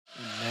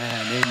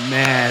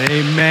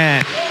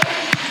Amen.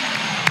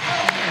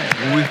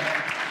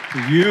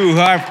 You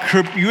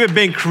have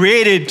been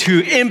created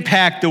to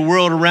impact the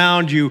world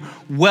around you.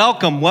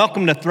 Welcome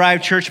to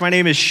Thrive Church. My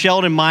name is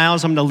Sheldon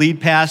Miles. I'm the lead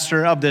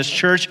pastor of this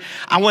church.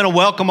 I want to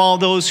welcome all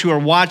those who are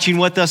watching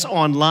with us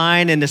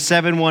online in the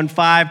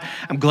 715.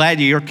 I'm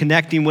glad you're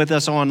connecting with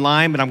us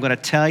online, but I'm going to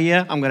tell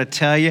you,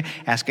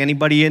 ask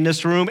anybody in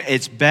this room,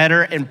 it's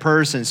better in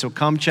person, so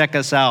come check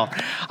us out.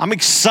 I'm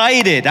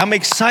excited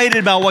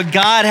about what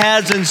God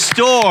has in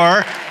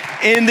store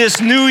in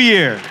this new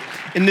year.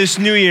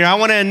 I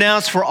want to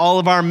announce for all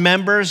of our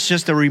members,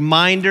 just a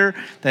reminder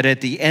that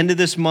at the end of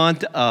this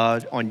month,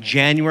 on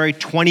January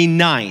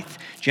 29th,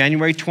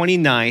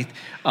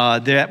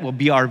 that will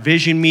be our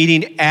vision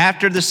meeting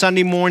after the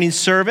Sunday morning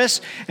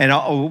service, and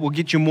we'll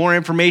get you more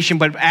information.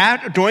 But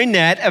during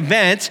that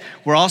event,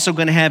 we're also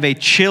going to have a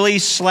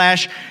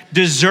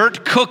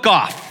chili/dessert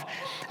cook-off.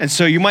 And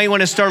so you might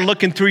want to start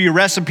looking through your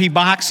recipe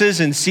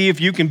boxes and see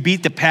if you can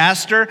beat the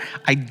pastor.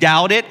 I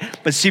doubt it,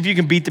 but see if you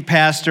can beat the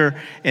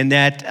pastor in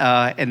that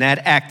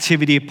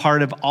activity.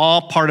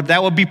 That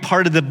will be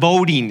part of the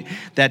voting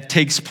that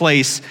takes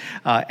place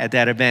at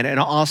that event.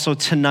 And also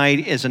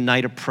tonight is a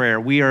night of prayer.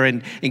 We are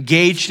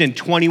engaged in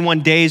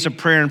 21 days of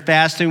prayer and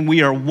fasting.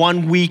 We are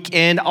 1 week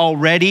in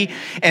already,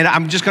 and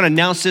I'm just going to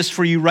announce this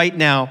for you right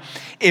now.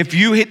 If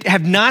you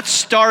have not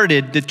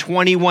started the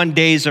 21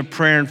 days of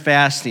prayer and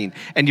fasting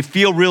and you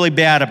feel really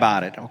bad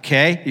about it,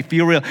 okay?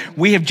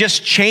 We have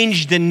just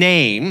changed the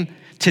name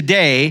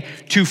today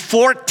to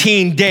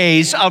 14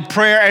 days of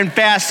prayer and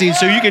fasting,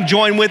 so you can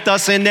join with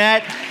us in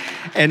that.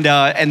 And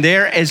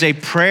there is a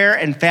prayer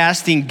and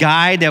fasting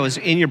guide that was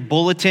in your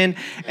bulletin,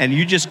 and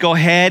you just go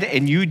ahead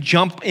and you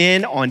jump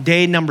in on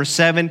day number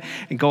 7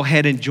 and go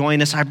ahead and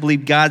join us. I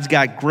believe God's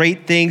got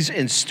great things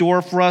in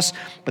store for us,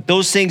 but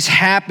those things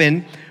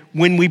happen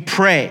when we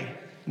pray,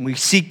 when we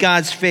seek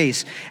God's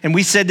face. And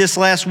we said this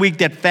last week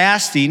that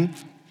fasting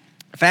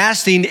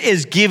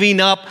is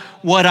giving up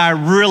what I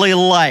really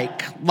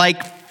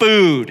like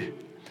food,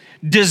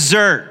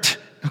 dessert,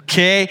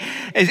 okay?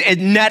 And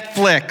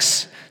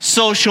Netflix,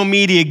 social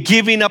media,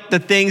 giving up the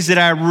things that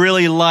I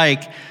really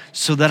like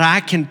so that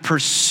I can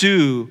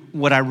pursue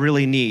what I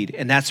really need,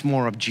 and that's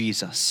more of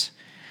Jesus.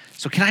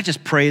 So can I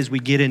just pray as we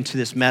get into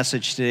this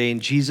message today in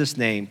Jesus'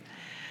 name?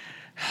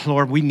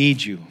 Lord, we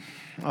need you.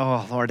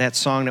 Oh, Lord, that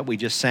song that we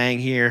just sang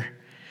here,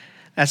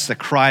 that's the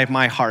cry of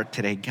my heart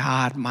today.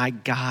 God, my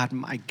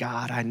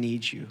God, I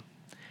need you.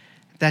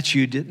 If that's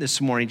you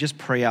this morning, just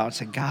pray out and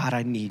say, God,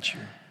 I need you.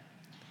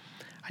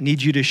 I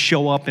need you to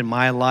show up in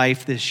my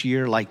life this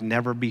year like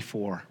never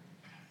before.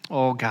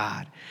 Oh,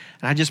 God.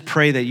 And I just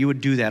pray that you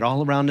would do that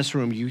all around this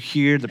room. You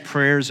hear the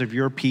prayers of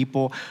your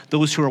people,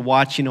 those who are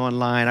watching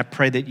online. I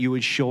pray that you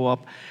would show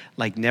up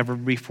like never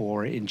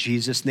before. In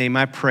Jesus' name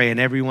I pray. And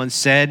everyone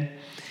said,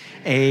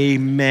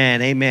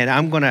 amen.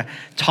 I'm going to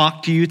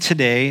talk to you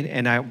today,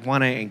 and I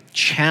want to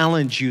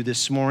challenge you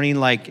this morning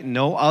like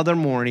no other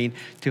morning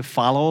to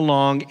follow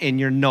along in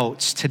your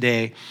notes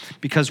today,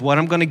 because what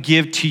I'm going to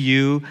give to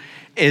you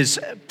is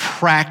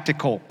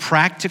practical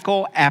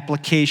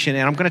application.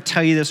 And I'm going to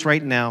tell you this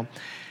right now.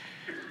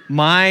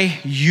 My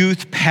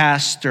youth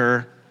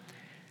pastor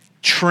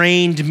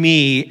trained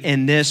me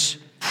in this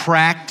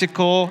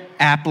practical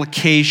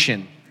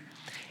application,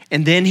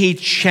 and then he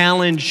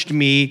challenged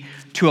me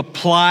to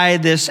apply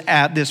this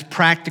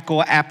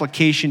practical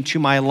application to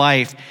my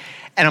life.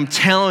 And I'm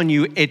telling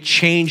you, it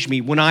changed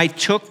me. When I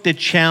took the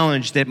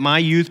challenge that my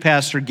youth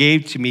pastor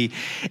gave to me,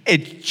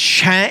 it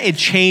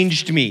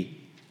changed me.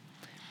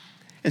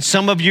 And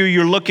some of you,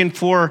 you're looking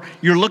for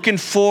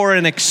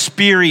an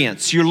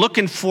experience. You're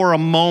looking for a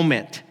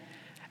moment.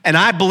 And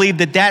I believe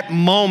that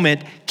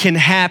moment can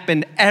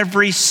happen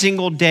every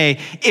single day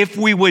if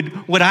we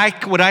would, what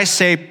I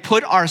say,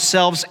 put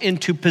ourselves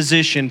into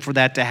position for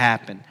that to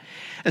happen.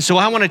 And so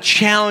I want to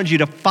challenge you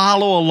to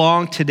follow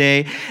along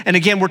today. And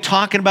again, we're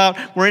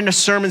in a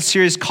sermon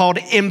series called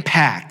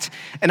Impact.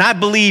 And I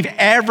believe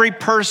every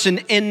person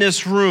in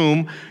this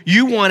room,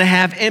 you want to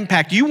have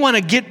impact. You want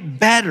to get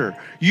better.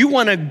 You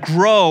want to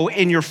grow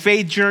in your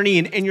faith journey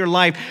and in your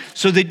life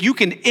so that you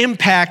can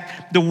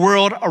impact the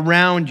world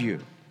around you.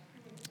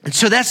 And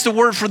so that's the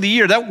word for the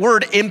year. That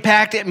word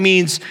impact, it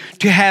means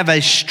to have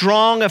a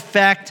strong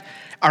effect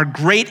or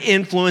great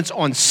influence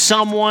on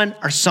someone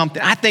or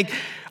something. I think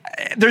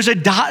there's a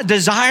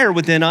desire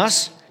within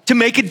us to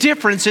make a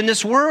difference in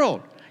this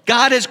world.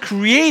 God has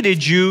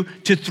created you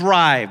to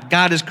thrive.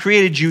 God has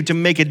created you to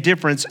make a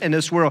difference in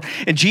this world.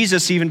 And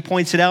Jesus even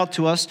points it out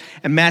to us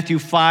in Matthew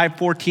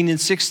 5:14 and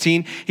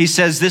 16. He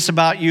says this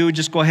about you.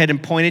 Just go ahead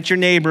and point at your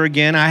neighbor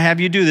again. I have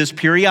you do this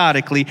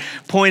periodically.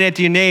 Point at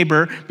your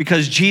neighbor,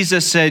 because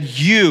Jesus said,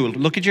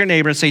 look at your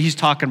neighbor and say, he's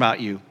talking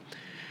about you.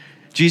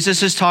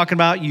 Jesus is talking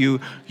about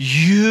you.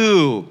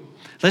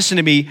 Listen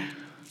to me.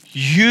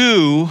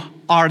 You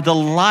are the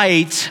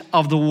light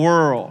of the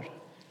world.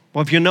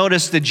 Well, if you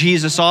notice that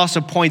Jesus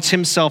also points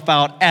himself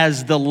out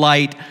as the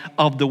light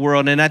of the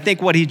world. And I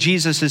think what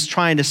Jesus is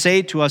trying to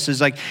say to us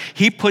is like,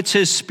 he puts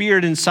his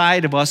spirit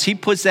inside of us. He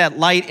puts that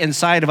light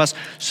inside of us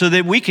so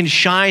that we can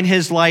shine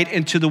his light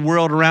into the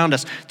world around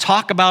us.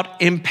 Talk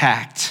about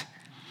impact.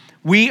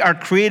 We are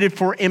created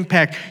for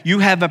impact. You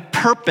have a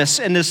purpose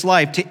in this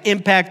life to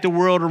impact the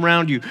world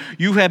around you.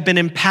 You have been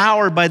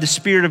empowered by the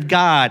Spirit of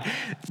God,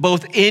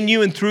 both in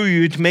you and through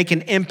you, to make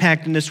an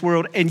impact in this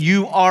world. And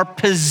you are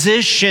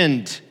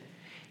positioned.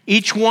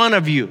 Each one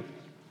of you,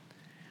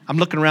 I'm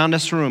looking around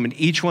this room, and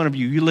each one of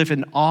you, you live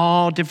in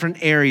all different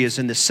areas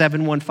in the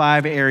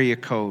 715 area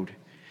code.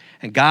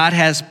 And God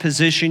has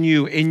positioned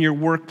you in your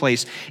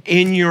workplace,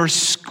 in your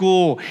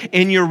school,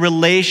 in your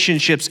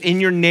relationships, in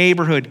your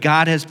neighborhood.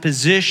 God has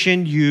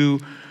positioned you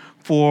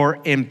for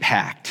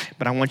impact.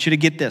 But I want you to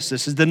get this.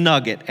 This is the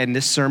nugget in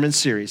this sermon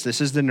series.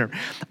 This is the nerve.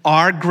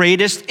 Our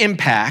greatest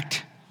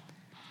impact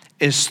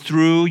is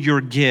through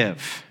your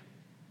give.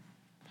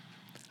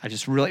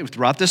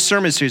 Throughout this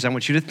sermon series, I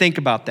want you to think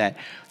about that.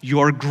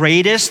 Your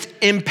greatest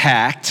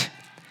impact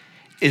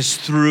is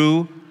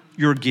through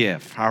your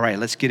give. All right,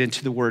 let's get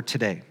into the word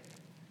today.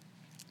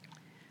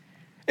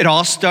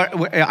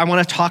 I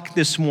want to talk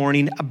this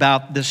morning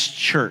about this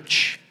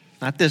church.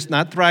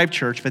 Not Thrive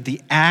Church, but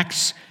the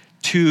Acts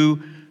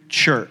 2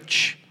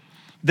 church.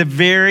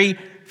 The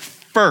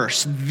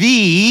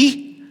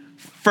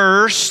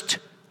first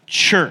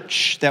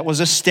church that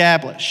was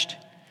established.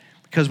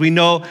 Because we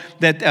know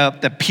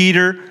that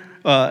Peter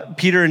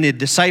and the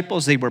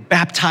disciples, they were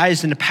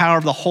baptized in the power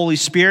of the Holy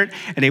Spirit,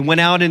 and they went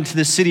out into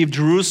the city of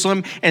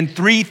Jerusalem, and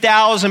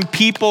 3,000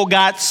 people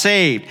got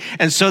saved.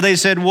 And so they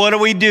said, what do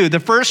we do? The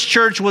first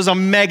church was a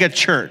mega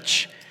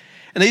church.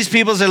 And these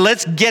people said,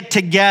 let's get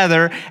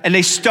together, and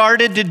they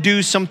started to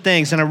do some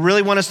things. And I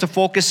really want us to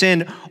focus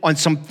in on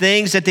some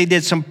things that they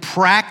did, some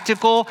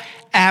practical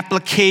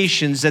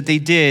applications that they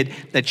did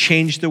that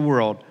changed the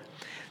world.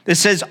 It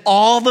says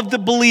all of the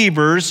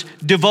believers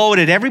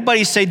devoted.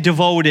 Everybody say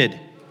devoted.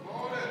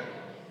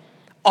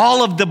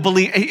 All of the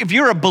believers. If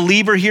you're a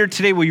believer here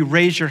today, will you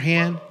raise your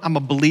hand? I'm a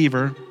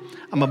believer.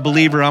 I'm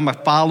a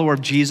follower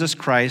of Jesus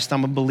Christ.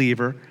 I'm a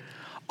believer.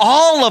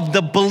 All of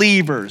the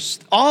believers,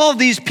 all of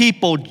these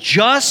people,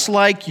 just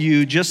like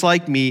you, just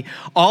like me,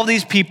 all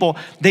these people,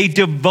 they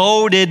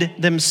devoted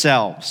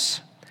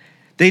themselves.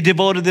 They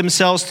devoted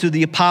themselves to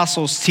the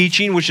apostles'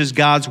 teaching, which is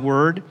God's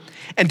word,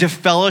 and to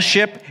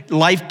fellowship,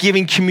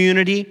 life-giving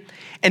community,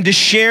 and to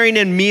sharing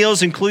in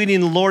meals, including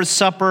the Lord's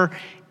Supper,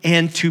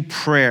 and to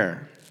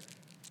prayer.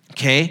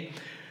 Okay?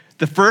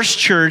 The first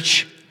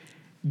church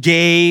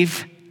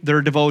gave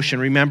their devotion.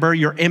 Remember,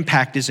 your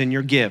impact is in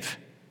your give.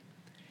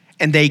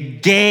 And they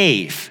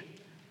gave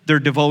their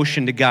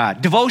devotion to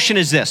God. Devotion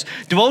is this.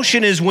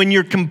 Devotion is when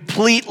you're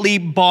completely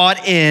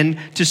bought in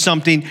to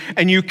something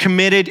and you're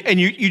committed and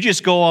you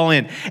just go all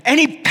in.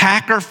 Any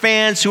Packer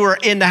fans who are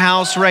in the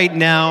house right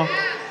now?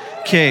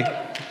 Okay,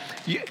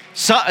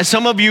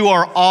 some of you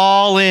are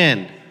all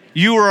in.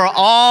 You are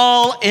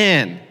all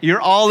in.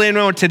 You're all in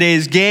on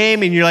today's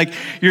game, and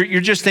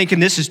you're just thinking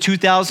this is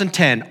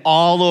 2010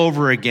 all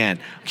over again.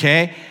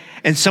 Okay,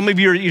 and some of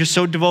you you're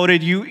so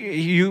devoted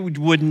you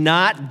would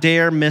not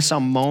dare miss a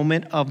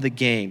moment of the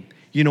game.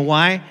 You know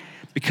why?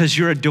 Because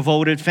you're a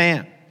devoted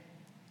fan.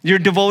 You're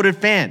a devoted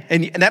fan,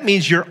 and that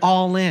means you're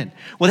all in.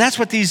 Well, that's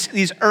what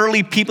these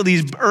early people,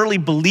 these early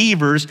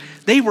believers,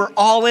 they were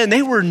all in.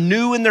 They were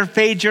new in their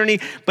faith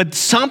journey, but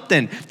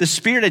the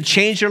Spirit had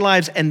changed their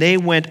lives, and they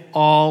went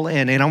all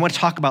in. And I want to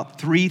talk about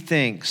three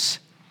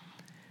things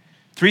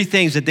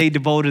that they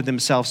devoted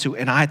themselves to,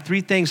 and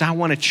three things I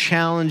want to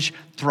challenge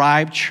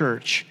Thrive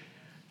Church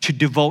to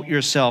devote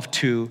yourself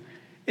to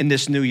in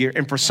this new year.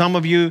 And for some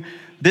of you,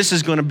 this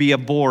is going to be a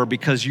bore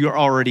because you're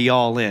already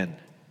all in.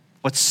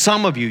 But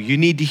some of you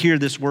need to hear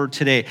this word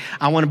today.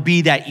 I want to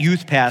be that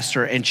youth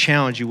pastor and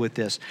challenge you with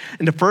this.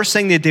 And the first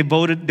thing they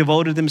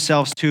devoted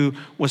themselves to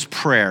was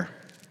prayer.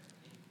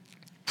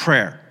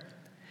 Prayer.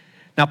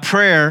 Now,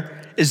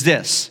 prayer is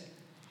this.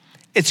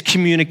 It's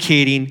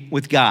communicating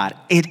with God.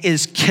 It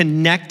is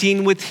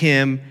connecting with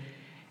Him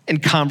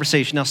in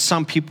conversation. Now,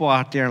 some people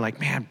out there are like,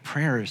 man,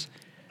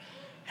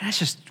 that's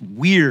just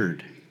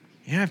weird.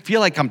 I feel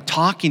like I'm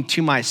talking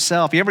to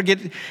myself. You ever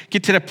get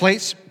to that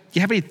place? You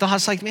have any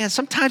thoughts like, man,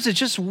 sometimes it's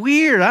just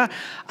weird. I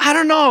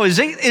don't know. Is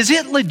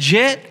it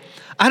legit?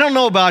 I don't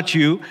know about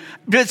you.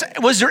 But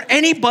was there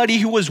anybody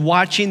who was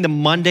watching the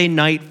Monday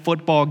night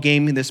football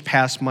game this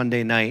past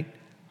Monday night?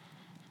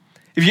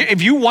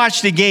 If you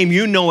watched the game,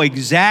 you know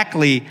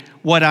exactly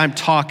what I'm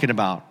talking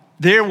about.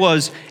 There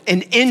was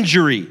an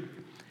injury,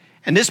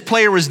 and this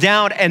player was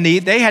down, and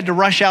they had to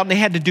rush out, and they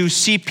had to do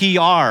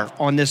CPR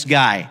on this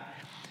guy.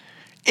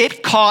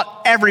 It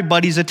caught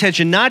everybody's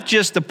attention, not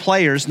just the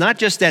players, not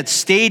just that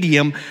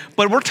stadium,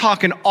 but we're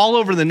talking all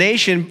over the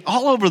nation,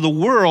 all over the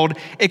world.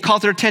 It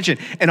caught their attention.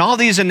 And all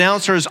these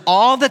announcers,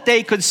 all that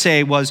they could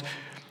say was,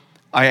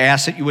 I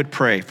ask that you would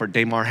pray for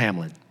Damar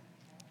Hamlin.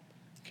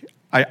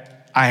 I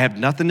have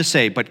nothing to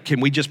say, but can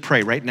we just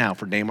pray right now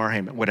for Damar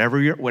Hamlin? Whatever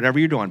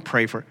you're doing,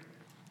 pray for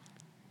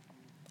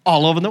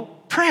all over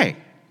Pray.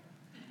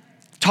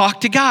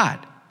 Talk to God.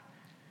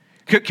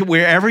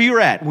 Wherever you're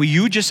at, will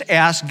you just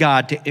ask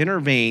God to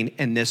intervene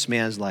in this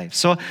man's life?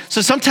 So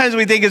sometimes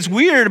we think it's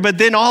weird, but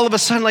then all of a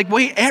sudden, like,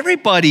 wait,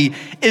 everybody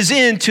is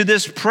into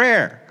this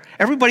prayer.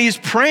 Everybody is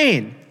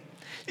praying.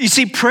 You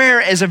see,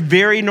 prayer is a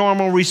very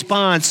normal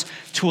response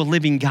to a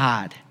living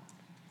God.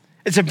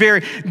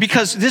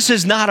 Because this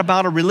is not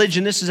about a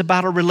religion, this is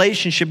about a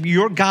relationship.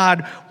 Your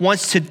God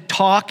wants to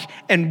talk,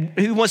 and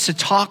he wants to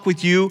talk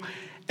with you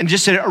in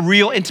just a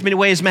real intimate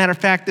way. As a matter of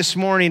fact, this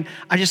morning,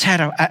 I just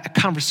had a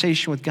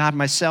conversation with God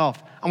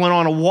myself. I went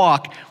on a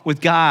walk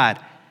with God.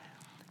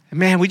 And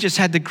man, we just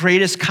had the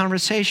greatest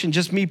conversation,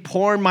 just me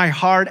pouring my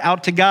heart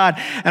out to God.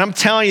 And I'm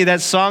telling you,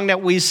 that song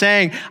that we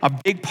sang, a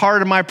big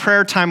part of my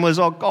prayer time was,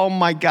 oh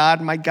my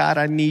God,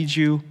 I need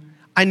you.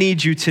 I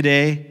need you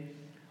today.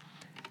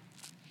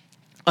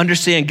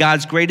 Understand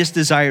God's greatest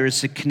desire is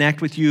to connect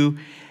with you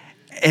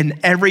in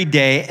every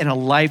day in a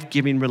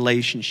life-giving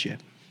relationship.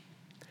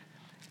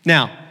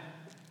 Now,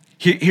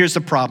 here's the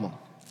problem.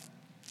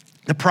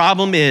 The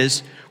problem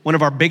is one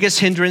of our biggest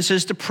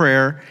hindrances to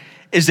prayer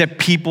is that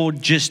people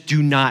just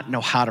do not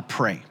know how to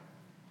pray.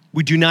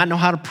 We do not know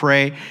how to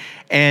pray,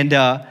 and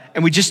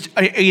we just,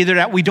 either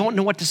that we don't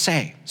know what to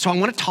say. So I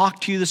want to talk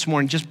to you this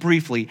morning just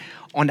briefly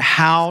on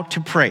how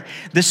to pray.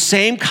 The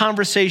same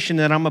conversation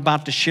that I'm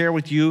about to share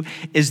with you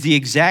is the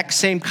exact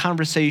same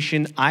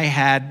conversation I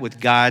had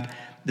with God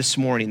this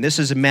morning. This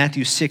is in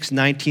Matthew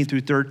 6:19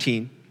 through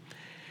 13.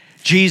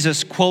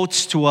 Jesus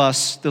quotes to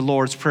us the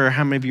Lord's Prayer.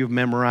 How many of you have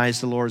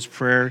memorized the Lord's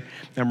Prayer?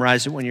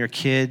 Memorized it when you're a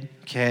kid,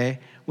 okay?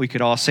 We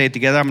could all say it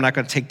together. I'm not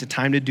going to take the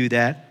time to do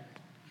that.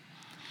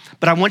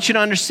 But I want you to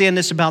understand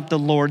this about the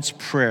Lord's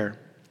Prayer.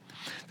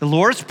 The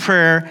Lord's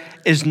Prayer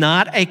is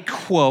not a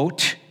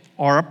quote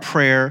or a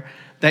prayer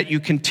that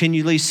you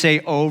continually say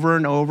over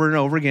and over and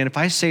over again. If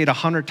I say it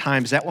 100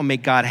 times, that will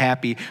make God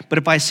happy. But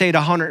if I say it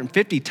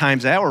 150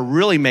 times, that will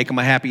really make him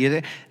happy.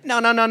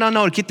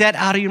 No. Get that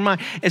out of your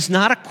mind. It's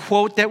not a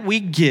quote that we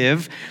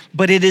give,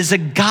 but it is a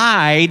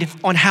guide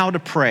on how to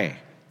pray.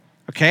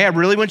 Okay, I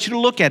really want you to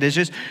look at it. It's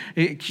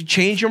just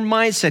change your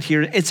mindset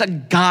here. It's a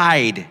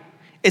guide.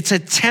 It's a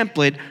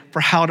template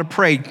for how to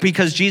pray,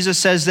 because Jesus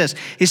says this.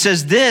 He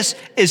says, this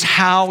is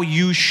how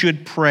you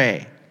should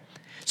pray.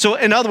 So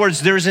in other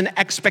words, there's an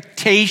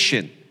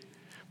expectation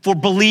for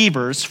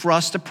believers for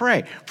us to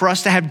pray, for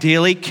us to have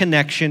daily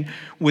connection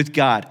with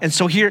God. And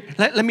so here,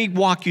 let me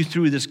walk you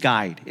through this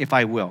guide, if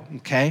I will,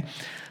 okay?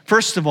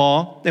 First of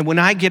all, that when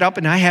I get up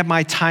and I have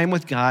my time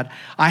with God,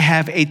 I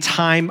have a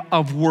time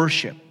of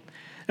worship.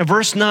 In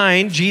verse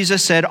 9,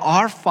 Jesus said,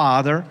 "Our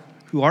Father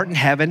who art in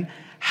heaven,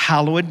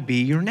 hallowed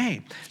be your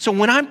name." So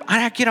when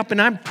I get up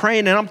and I'm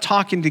praying and I'm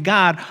talking to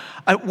God,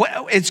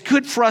 it's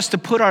good for us to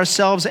put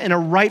ourselves in a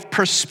right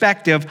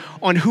perspective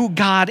on who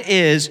God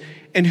is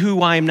and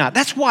who I am not.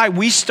 That's why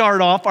we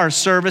start off our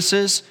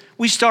services,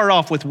 we start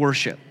off with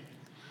worship.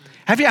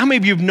 How many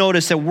of you have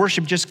noticed that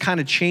worship just kind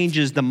of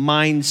changes the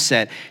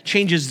mindset,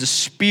 changes the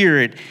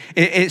spirit?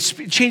 It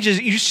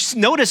changes, you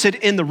notice it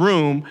in the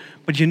room,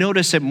 but you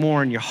notice it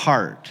more in your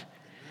heart.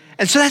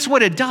 And so that's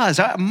what it does.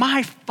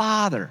 My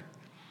Father,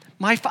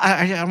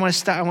 I want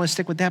to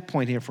stick with that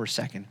point here for a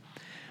second.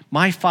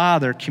 My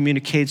Father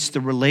communicates the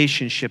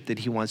relationship that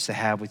he wants to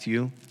have with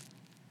you.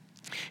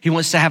 He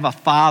wants to have a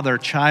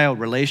father-child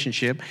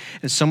relationship.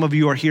 And some of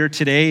you are here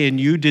today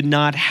and you did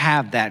not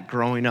have that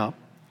growing up.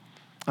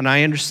 And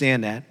I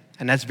understand that,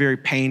 and that's very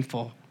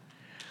painful.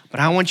 But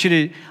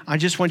I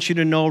just want you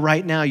to know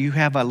right now, you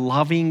have a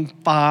loving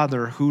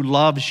Father who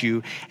loves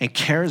you and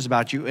cares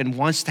about you and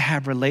wants to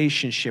have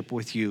relationship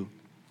with you.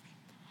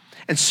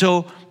 And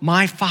so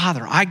my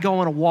Father, I go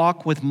on a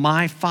walk with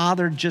my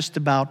Father just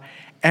about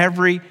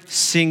every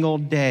single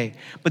day.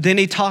 But then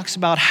he talks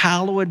about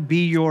hallowed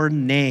be your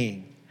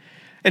name.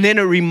 And then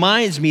it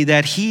reminds me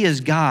that he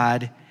is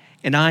God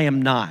and I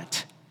am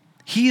not.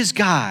 He is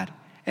God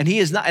and he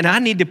is not. And I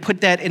need to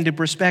put that into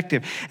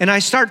perspective. And I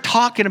start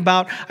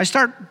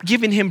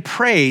giving him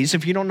praise.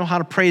 If you don't know how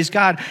to praise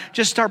God,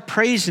 just start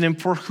praising him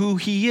for who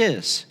he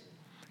is.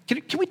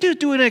 Can we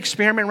do an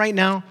experiment right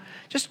now?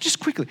 Just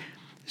quickly.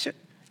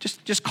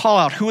 Just call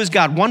out, who is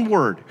God? One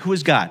word, who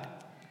is God?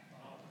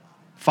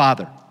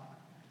 Father.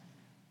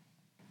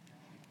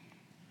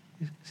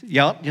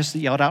 Just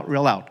yell it out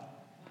real loud.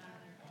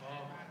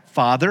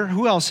 Father.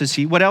 Who else is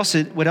he? What else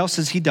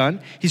has he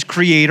done? He's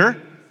creator.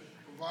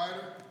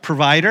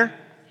 Provider.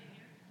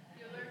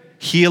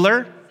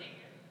 Healer.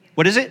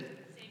 What is it?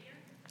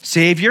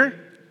 Savior.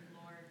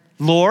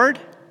 Lord.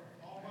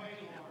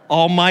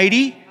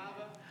 Almighty.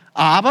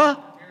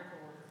 Abba.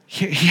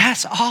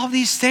 Yes, all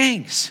these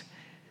things.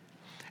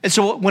 And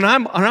so when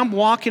I'm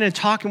walking and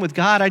talking with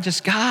God,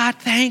 God,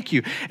 thank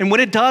you. And what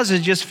it does is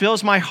it just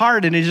fills my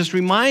heart and it just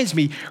reminds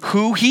me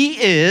who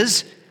he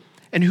is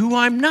and who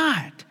I'm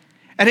not.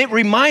 And it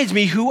reminds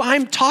me who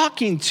I'm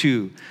talking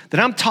to, that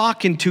I'm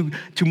talking to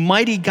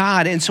mighty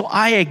God. And so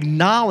I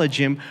acknowledge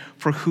him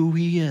for who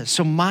he is.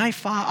 So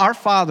our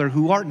Father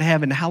who art in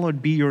heaven,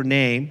 hallowed be your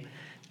name.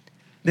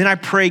 Then I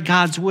pray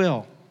God's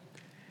will.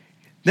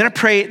 Then I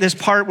pray this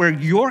part where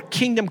your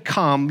kingdom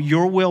come,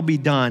 your will be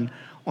done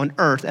on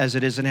earth as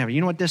it is in heaven.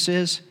 You know what this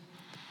is?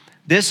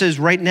 This is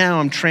right now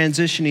I'm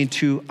transitioning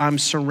to I'm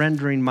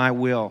surrendering my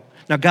will.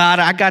 Now, God,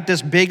 I got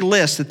this big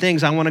list of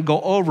things I want to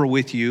go over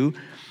with you.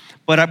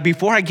 But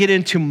before I get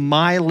into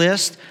my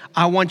list,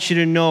 I want you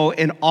to know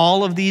in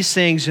all of these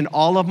things, in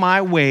all of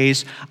my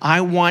ways,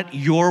 I want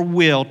your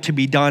will to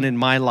be done in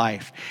my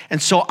life. And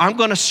so I'm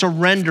going to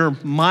surrender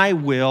my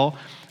will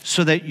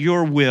so that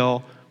your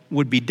will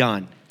would be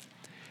done.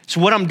 So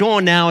what I'm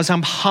doing now is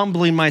I'm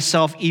humbling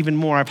myself even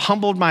more. I've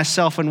humbled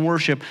myself in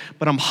worship,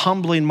 but I'm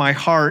humbling my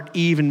heart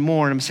even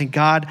more. And I'm saying,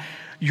 God,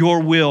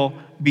 your will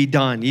be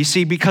done. You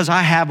see, because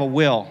I have a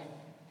will.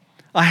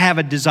 I have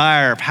a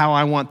desire of how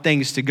I want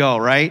things to go,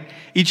 right?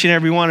 Each and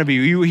every one of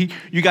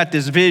you got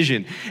this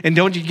vision. And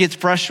don't you get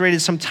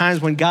frustrated sometimes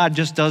when God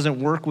just doesn't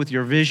work with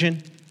your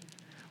vision?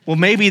 Well,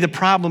 maybe the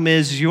problem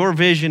is your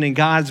vision and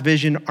God's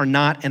vision are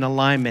not in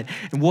alignment.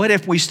 And what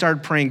if we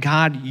start praying,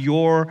 God,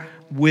 your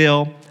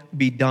will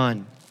be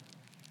done?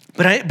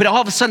 But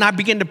all of a sudden I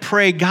begin to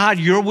pray, God,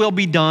 your will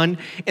be done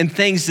in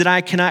things that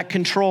I cannot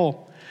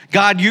control.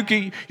 God,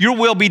 your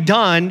will be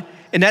done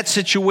in that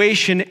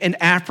situation in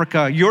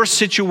Africa, your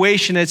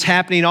situation that's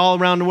happening all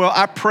around the world.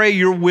 I pray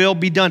your will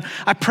be done.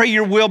 I pray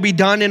your will be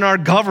done in our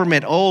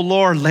government. Oh,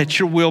 Lord, let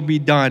your will be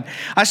done.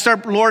 I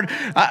start, Lord,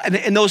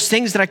 in those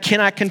things that I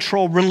cannot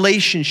control,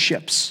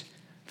 relationships,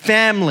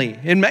 family,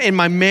 in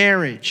my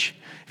marriage.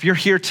 If you're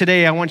here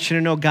today, I want you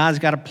to know God's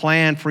got a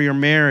plan for your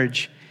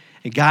marriage,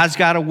 and God's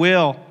got a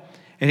will.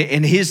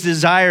 And his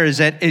desire is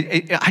that,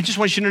 I just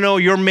want you to know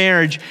your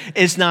marriage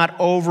is not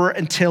over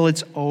until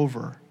it's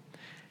over.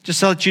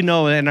 Just to let you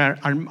know, in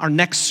our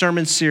next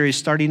sermon series,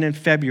 starting in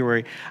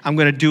February, I'm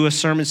going to do a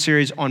sermon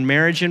series on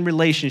marriage and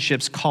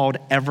relationships called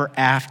Ever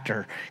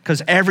After.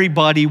 Because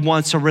everybody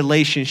wants a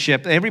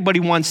relationship. Everybody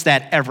wants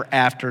that ever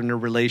after in their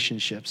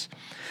relationships.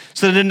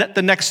 So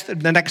the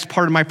next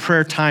part of my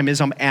prayer time is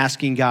I'm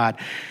asking God.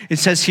 It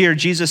says here,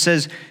 Jesus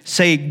says,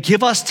 say,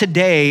 give us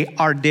today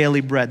our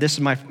daily bread. This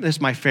is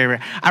my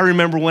favorite. I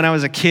remember when I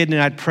was a kid and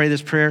I'd pray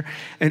this prayer,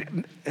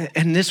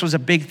 and this was a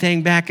big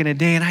thing back in the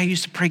day, and I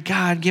used to pray,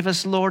 God, give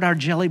us, Lord, our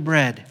jelly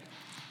bread.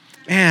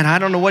 Man, I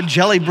don't know what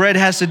jelly bread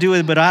has to do with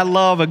it, but I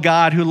love a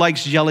God who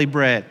likes jelly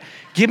bread.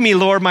 Give me,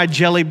 Lord, my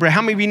jelly bread.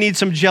 How many of you need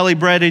some jelly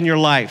bread in your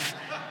life?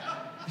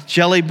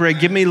 Jelly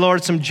bread. Give me,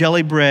 Lord, some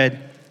jelly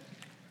bread.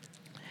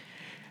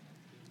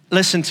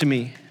 Listen to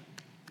me.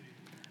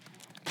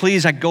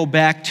 Please, I go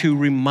back to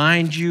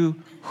remind you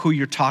who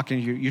you're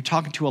talking to. You're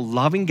talking to a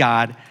loving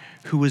God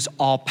who is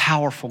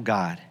all-powerful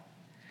God.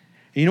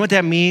 And you know what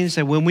that means?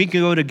 That when we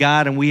go to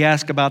God and we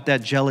ask about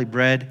that jelly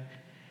bread,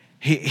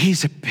 he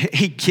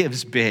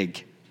gives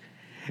big.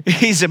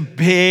 He's a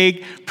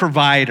big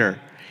provider.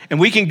 And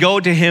we can go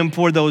to him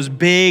for those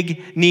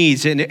big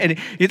needs. And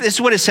this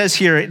is what it says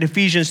here in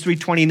Ephesians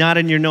 3:20, not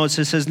in your notes.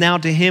 It says, now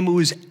to him who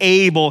is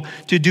able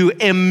to do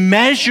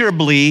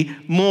immeasurably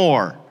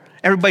more.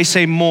 Everybody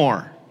say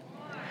more.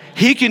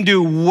 He can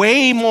do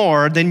way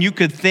more than you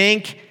could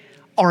think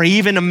or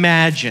even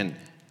imagine.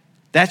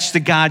 That's the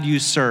God you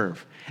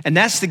serve. And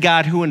that's the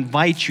God who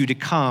invites you to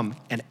come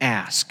and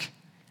ask.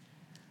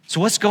 So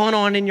what's going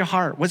on in your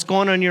heart? What's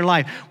going on in your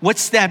life?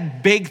 What's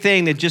that big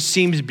thing that just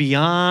seems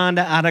beyond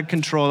out of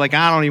control? Like,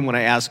 I don't even want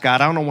to ask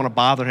God. I don't want to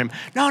bother him.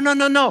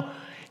 No.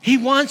 He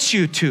wants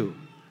you to.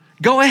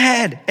 Go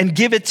ahead and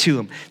give it to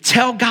him.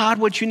 Tell God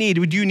what you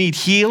need. Do you need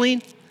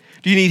healing?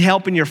 Do you need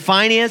help in your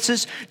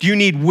finances? Do you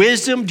need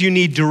wisdom? Do you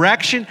need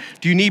direction?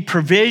 Do you need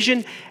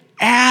provision?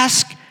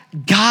 Ask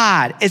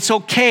God. It's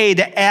okay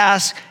to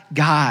ask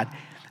God.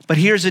 But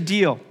here's the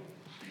deal.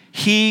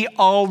 He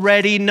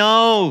already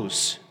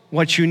knows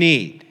what you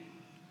need.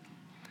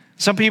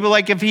 Some people are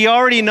like, if he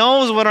already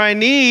knows what I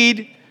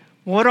need,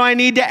 what do I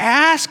need to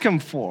ask him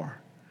for?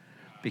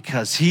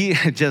 Because he,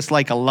 just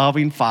like a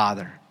loving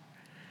father,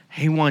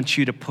 he wants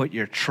you to put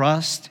your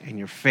trust and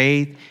your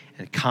faith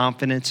and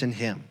confidence in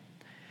him.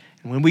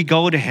 And when we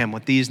go to him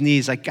with these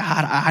needs, like,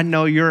 God, I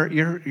know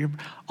you're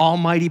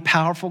almighty,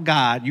 powerful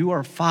God. You are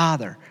a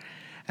father.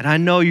 And I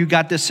know you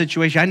got this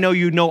situation. I know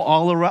you know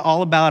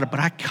all about it, but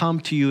I come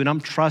to you and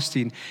I'm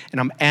trusting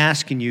and I'm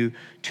asking you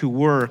to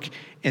work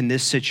in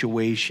this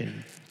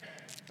situation.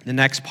 The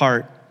next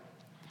part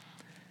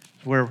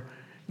is where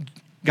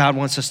God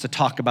wants us to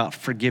talk about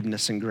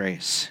forgiveness and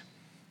grace.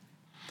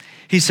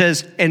 He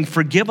says, and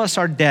forgive us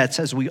our debts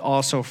as we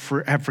also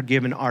have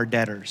forgiven our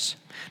debtors.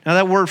 Now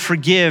that word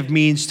forgive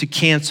means to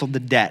cancel the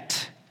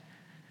debt.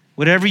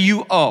 Whatever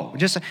you owe.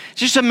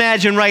 Just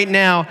imagine right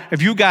now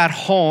if you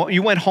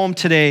went home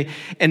today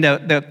and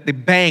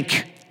the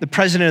bank, the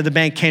president of the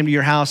bank came to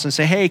your house and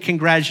said, hey,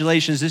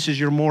 congratulations, this is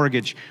your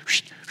mortgage.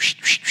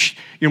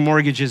 Your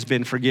mortgage has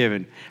been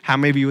forgiven. How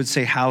many of you would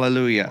say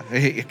hallelujah?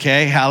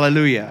 Okay,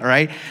 hallelujah, all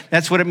right?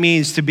 That's what it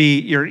means to be,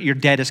 your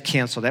debt is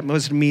canceled. That's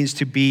what it means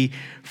to be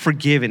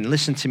forgiven.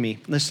 Listen to me.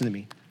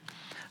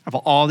 Of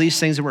all these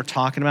things that we're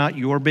talking about,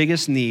 your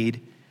biggest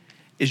need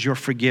is your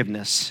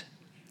forgiveness.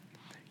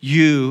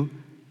 You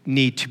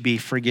need to be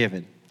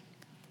forgiven.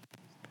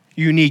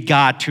 You need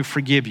God to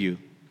forgive you.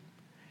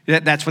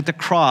 That's what the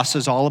cross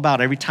is all about.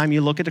 Every time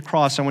you look at the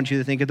cross, I want you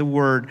to think of the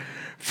word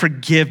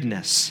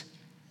forgiveness.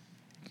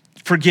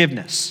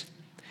 Forgiveness.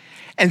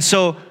 And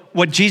so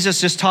what Jesus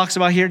just talks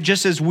about here,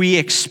 just as we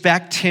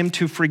expect him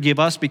to forgive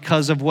us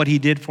because of what he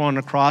did for on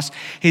the cross,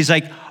 he's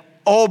like,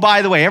 oh,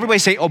 by the way, everybody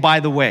say, oh, by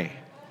the way.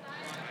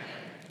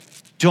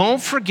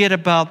 Don't forget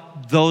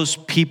about those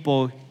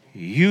people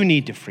you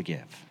need to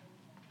forgive.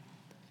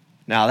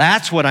 Now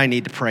that's what I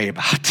need to pray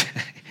about.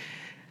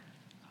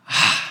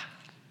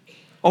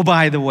 Oh,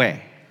 by the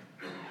way,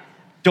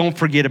 don't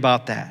forget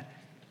about that.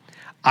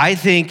 I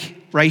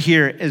think right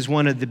here is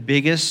one of the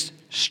biggest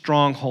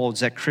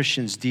strongholds that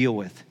Christians deal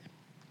with.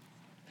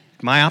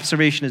 My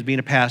observation as being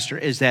a pastor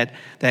is that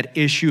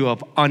issue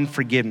of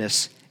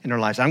unforgiveness in our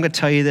lives. I'm going to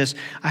tell you this.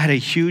 I had a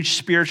huge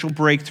spiritual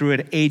breakthrough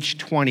at age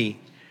 20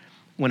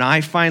 when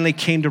I finally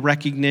came to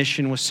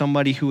recognition with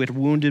somebody who had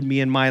wounded me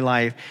in my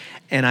life,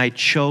 and I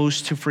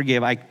chose to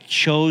forgive. I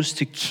chose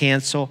to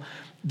cancel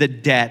the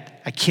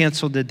debt. I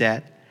canceled the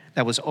debt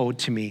that was owed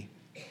to me.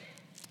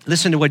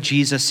 Listen to what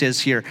Jesus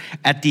says here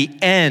at the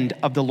end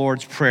of the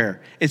Lord's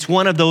Prayer. It's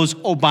one of those,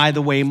 oh, by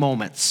the way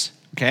moments,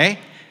 okay?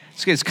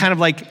 It's kind of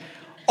like,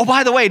 oh,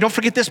 by the way, don't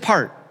forget this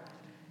part.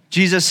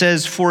 Jesus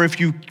says, for if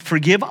you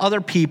forgive other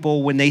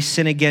people when they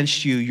sin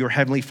against you, your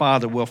heavenly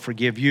Father will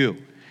forgive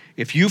you.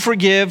 If you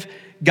forgive,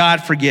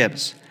 God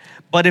forgives.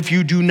 But if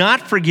you do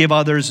not forgive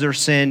others their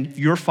sin,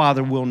 your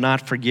Father will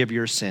not forgive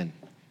your sin.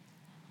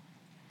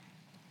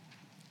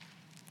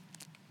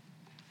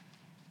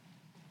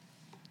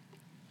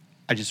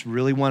 I just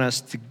really want us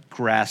to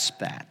grasp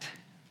that.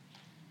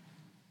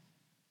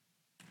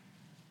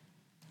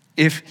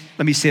 Let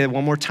me say that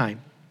one more time.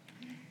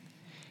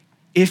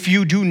 If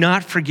you do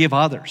not forgive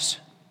others,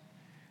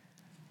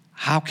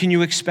 how can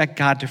you expect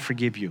God to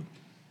forgive you?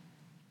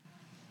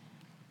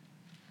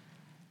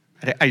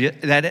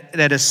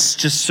 That is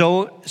just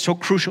so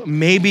crucial.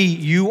 Maybe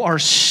you are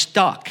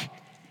stuck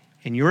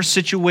in your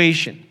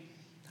situation,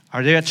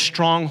 or that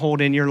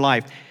stronghold in your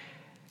life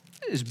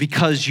is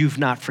because you've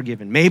not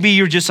forgiven. Maybe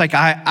you're just like,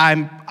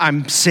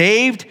 I'm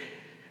saved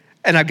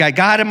and I've got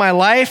God in my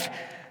life,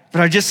 but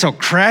I'm just so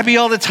crabby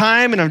all the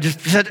time, and I'm just,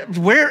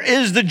 where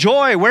is the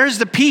joy? Where's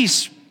the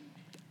peace?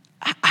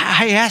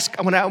 I ask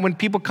when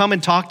people come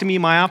and talk to me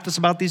in my office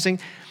about these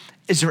things,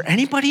 is there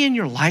anybody in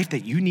your life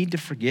that you need to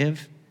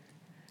forgive?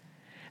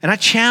 And I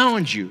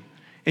challenge you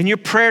in your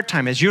prayer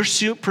time, as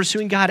you're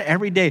pursuing God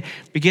every day,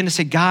 begin to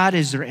say, God,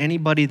 is there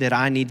anybody that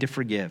I need to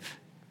forgive?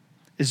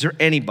 Is there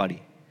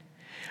anybody?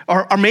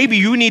 Or maybe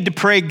you need to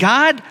pray,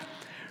 God,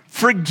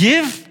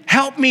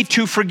 help me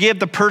to forgive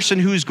the person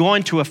who's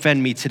going to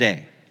offend me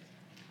today.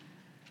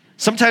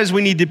 Sometimes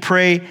we need to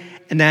pray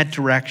in that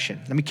direction.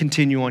 Let me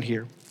continue on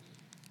here.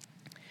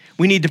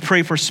 We need to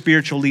pray for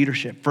spiritual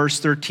leadership. Verse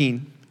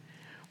 13,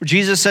 where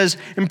Jesus says,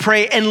 and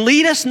pray, and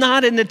lead us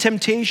not into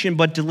temptation,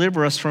 but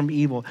deliver us from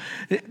evil.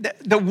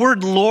 The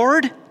word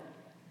Lord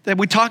that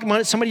we talk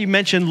about, somebody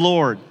mentioned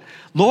Lord.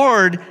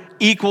 Lord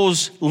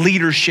equals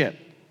leadership.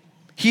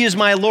 He is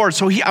my Lord,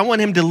 so I want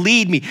him to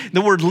lead me.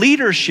 The word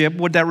leadership,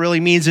 what that really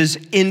means is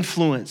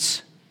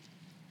influence.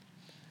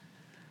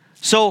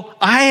 So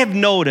I have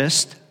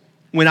noticed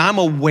when I'm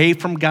away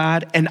from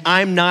God and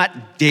I'm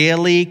not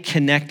daily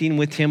connecting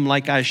with him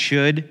like I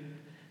should,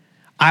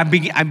 I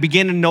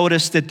begin to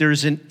notice that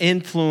there's an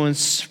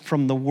influence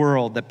from the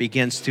world that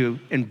begins to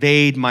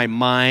invade my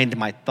mind,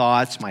 my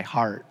thoughts, my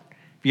heart.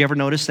 Have you ever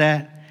noticed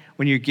that?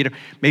 When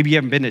maybe you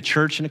haven't been to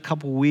church in a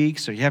couple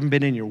weeks, or you haven't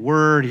been in your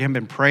word, you haven't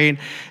been praying.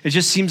 It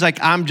just seems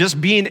like I'm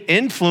just being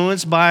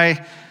influenced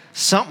by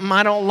something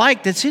I don't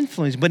like that's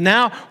influenced. But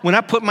now, when I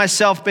put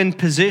myself in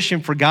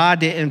position for God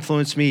to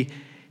influence me,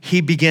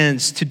 he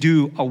begins to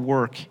do a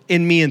work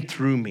in me and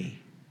through me.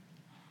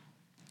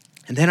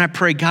 And then I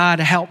pray,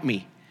 God, help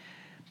me,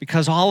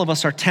 because all of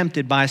us are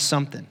tempted by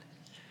something.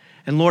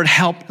 And Lord,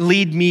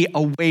 lead me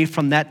away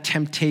from that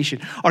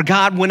temptation. Or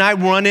God, when I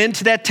run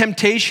into that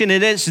temptation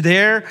and it's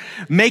there,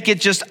 make it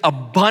just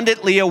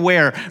abundantly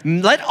aware.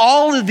 Let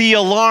all of the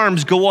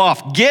alarms go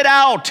off. Get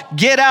out,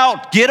 get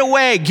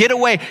away, get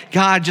away.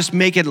 God, just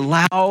make it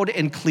loud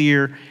and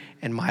clear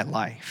in my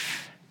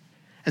life.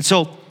 And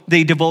so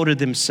they devoted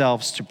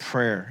themselves to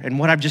prayer. And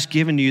what I've just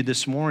given to you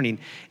this morning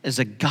is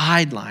a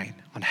guideline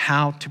on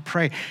how to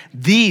pray.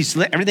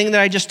 Everything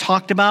that I just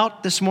talked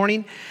about this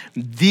morning,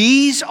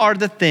 these are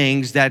the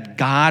things that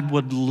God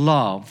would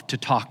love to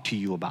talk to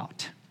you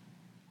about.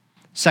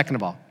 Second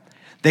of all,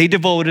 they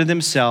devoted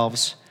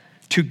themselves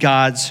to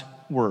God's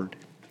word.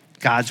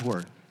 God's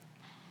word.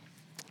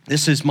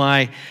 This is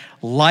my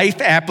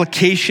life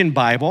application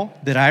Bible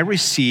that I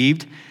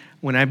received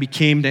when I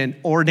became an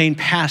ordained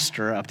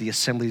pastor of the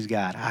Assemblies of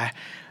God.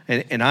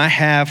 I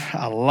have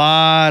a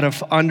lot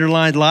of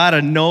underlined, a lot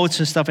of notes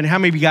and stuff. And how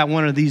many of you got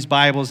one of these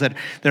Bibles that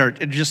are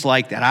just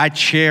like that? I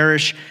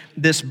cherish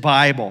this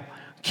Bible,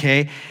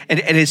 okay? And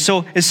it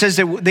says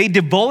that they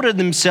devoted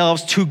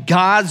themselves to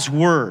God's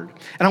word.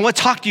 And I want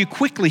to talk to you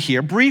quickly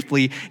here,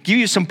 briefly, give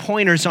you some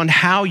pointers on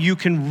how you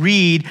can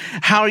read,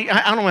 how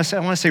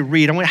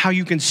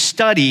you can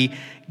study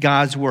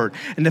God's word.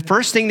 And the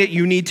first thing that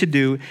you need to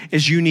do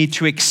is you need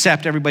to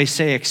accept. Everybody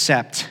say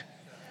accept.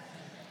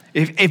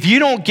 If you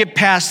don't get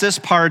past this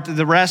part,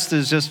 the rest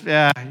is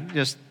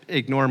just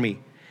ignore me.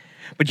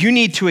 But you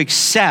need to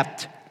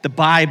accept the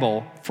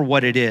Bible for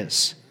what it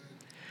is.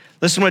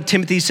 Listen to what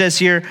Timothy says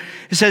here.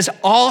 It says,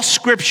 all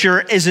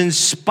scripture is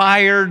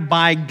inspired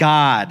by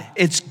God.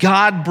 It's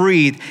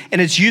God-breathed, and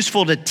it's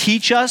useful to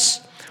teach us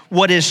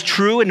what is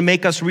true and to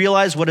make us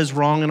realize what is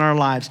wrong in our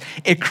lives.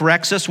 It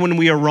corrects us when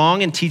we are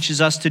wrong and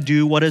teaches us to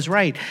do what is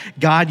right.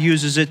 God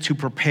uses it to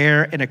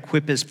prepare and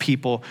equip his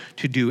people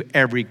to do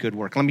every good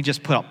work. Let me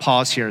just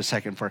pause here a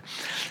second for.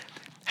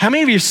 How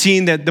many of you have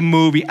seen the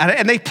movie,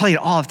 and they play it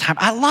all the time.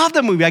 I love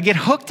the movie. I get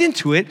hooked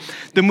into it.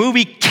 The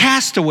movie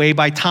Castaway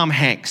by Tom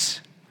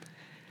Hanks.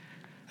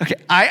 Okay,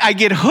 I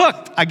get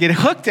hooked. I get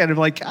hooked at it.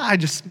 Like,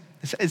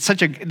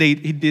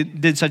 he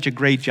did such a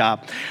great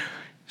job.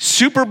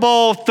 Super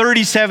Bowl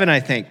 37, I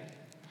think.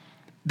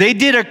 They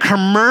did a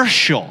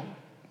commercial.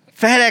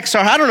 FedEx,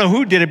 I don't know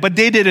who did it, but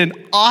they did an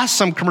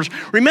awesome commercial.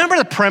 Remember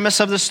the premise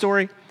of the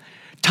story?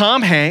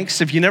 Tom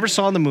Hanks, if you never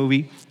saw the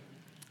movie,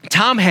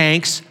 Tom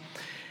Hanks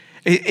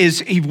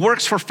he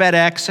works for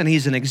FedEx and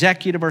he's an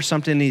executive or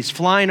something. And he's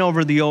flying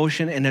over the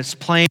ocean and his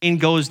plane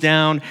goes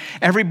down.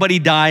 Everybody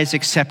dies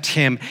except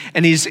him.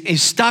 And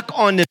he's stuck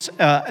on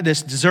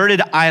this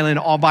deserted island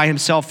all by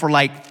himself for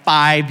like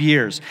 5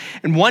 years.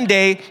 And one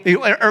day,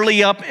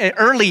 early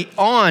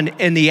on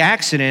in the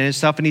accident and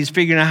stuff, and he's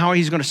figuring out how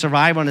he's going to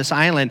survive on this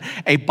island,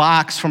 a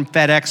box from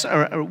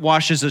FedEx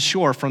washes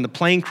ashore from the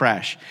plane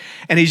crash.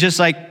 And he's just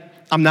like,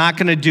 I'm not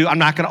going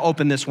to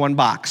open this one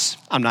box.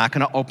 I'm not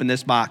going to open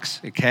this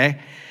box, okay?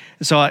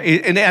 So,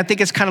 and I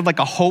think it's kind of like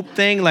a hope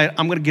thing, like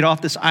I'm going to get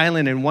off this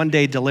island and one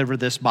day deliver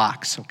this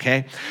box,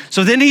 okay?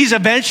 So then he's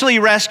eventually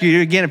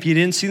rescued. Again, if you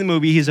didn't see the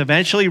movie, he's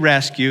eventually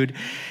rescued.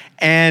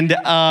 And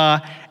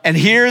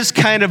here's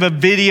kind of a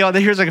video,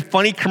 here's like a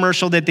funny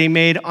commercial that they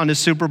made on the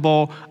Super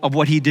Bowl of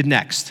what he did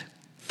next.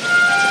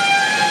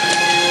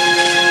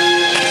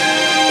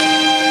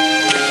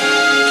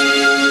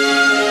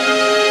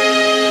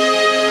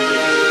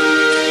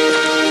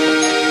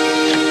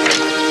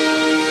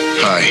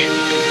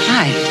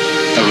 Hi.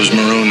 I was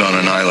marooned on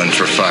an island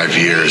for 5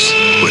 years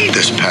with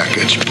this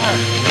package,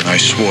 and I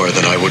swore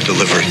that I would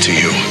deliver it to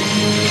you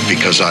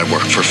because I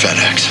work for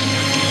FedEx.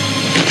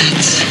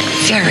 That's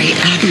very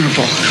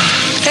admirable.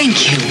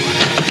 Thank you.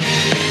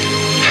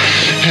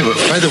 Hey, but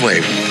by the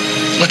way,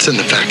 what's in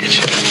the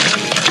package?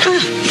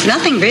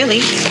 Nothing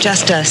really.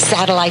 Just a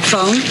satellite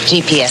phone,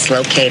 GPS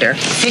locator,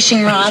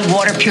 fishing rod,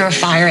 water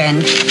purifier,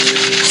 and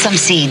some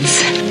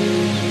seeds.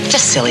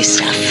 Just silly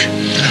stuff.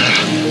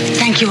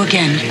 Thank you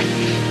again.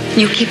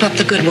 You keep up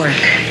the good work.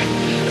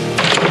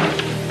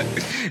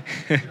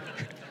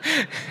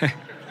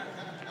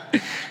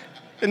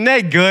 Isn't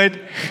that good?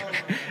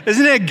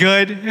 Isn't that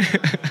good?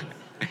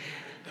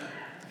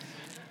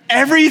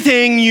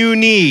 Everything you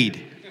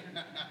need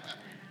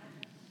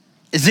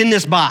is in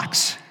this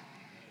box.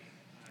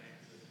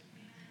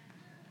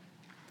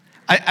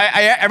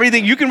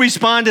 Everything, you can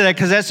respond to that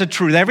because that's the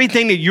truth.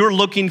 Everything that you're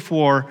looking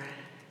for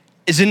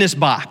is in this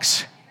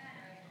box.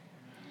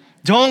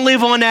 Don't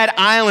live on that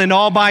island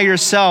all by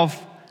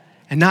yourself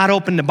and not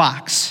open the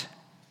box.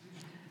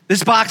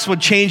 This box will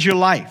change your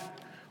life.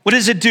 What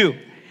does it do?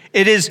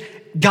 It is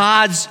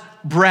God's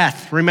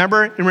breath.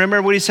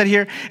 Remember what he said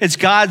here? It's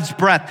God's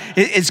breath.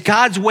 It's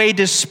God's way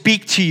to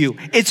speak to you.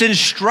 It's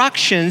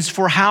instructions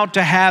for how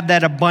to have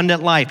that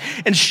abundant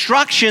life.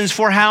 Instructions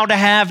for how to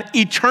have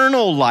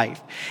eternal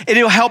life. And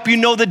it'll help you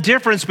know the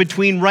difference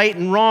between right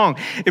and wrong.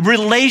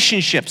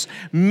 Relationships,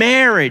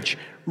 marriage,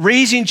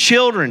 raising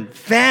children,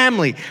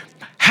 family.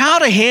 How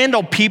to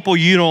handle people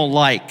you don't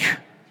like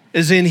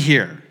is in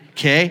here,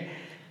 okay?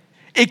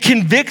 It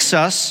convicts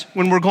us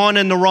when we're going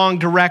in the wrong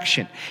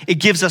direction. It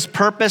gives us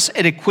purpose,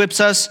 it equips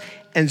us,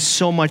 and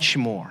so much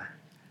more.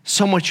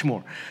 So much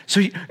more. So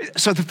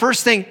the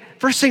first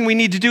thing we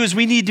need to do is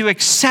we need to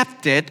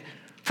accept it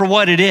for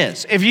what it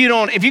is. If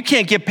you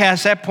can't get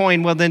past that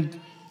point, well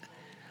then,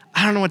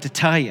 I don't know what to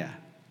tell you.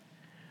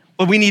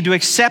 But we need to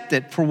accept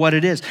it for what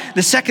it is.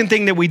 The second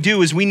thing that we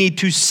do is we need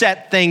to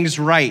set things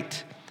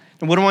right.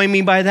 And what do I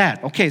mean by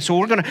that? Okay, so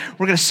we're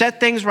gonna set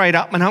things right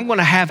up, and I'm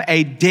gonna have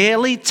a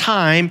daily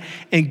time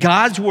in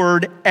God's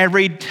word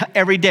every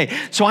day.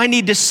 So I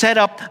need to set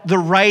up the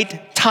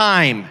right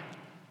time.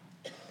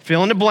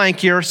 Fill in the blank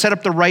here, set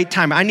up the right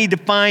time. I need to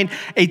find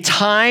a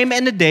time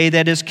and a day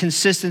that is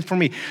consistent for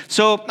me.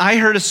 So I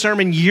heard a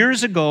sermon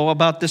years ago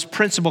about this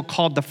principle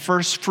called the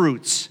first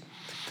fruits.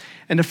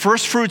 And the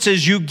first fruits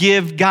is you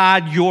give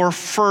God your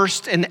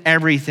first in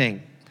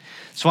everything.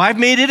 So I've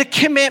made it a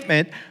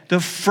commitment. The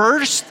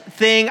first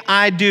thing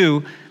I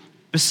do,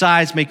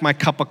 besides make my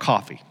cup of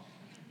coffee,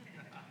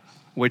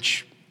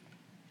 which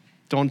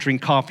don't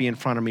drink coffee in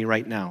front of me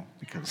right now,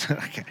 because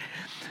okay.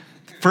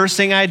 First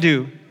thing I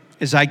do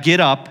is I get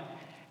up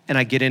and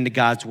I get into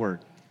God's word.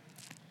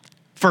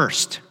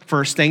 First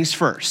things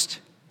first.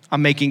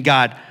 I'm making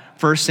God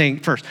first thing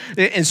first.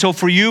 And so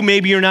for you,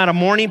 maybe you're not a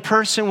morning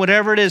person,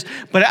 whatever it is,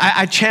 but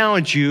I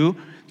challenge you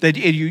that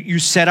you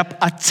set up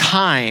a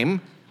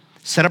time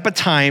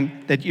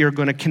that you're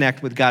going to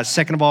connect with God.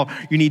 Second of all,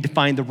 you need to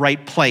find the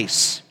right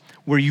place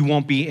where you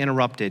won't be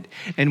interrupted.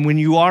 And when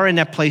you are in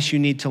that place, you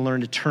need to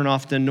learn to turn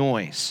off the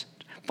noise.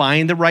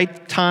 Find the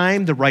right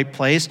time, the right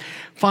place.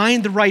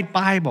 Find the right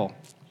Bible.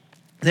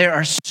 There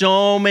are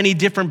so many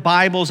different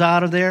Bibles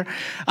out of there.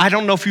 I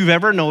don't know if you've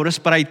ever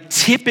noticed, but I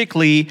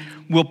typically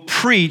will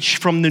preach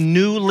from the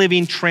New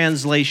Living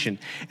Translation.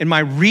 And my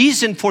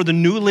reason for the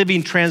New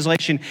Living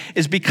Translation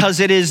is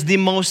because it is the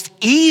most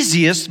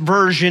easiest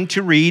version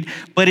to read,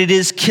 but it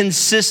is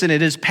consistent.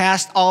 It has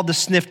passed all the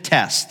sniff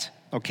tests,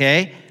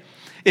 okay?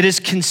 It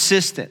is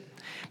consistent.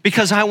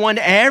 Because I want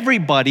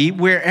everybody,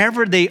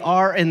 wherever they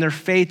are in their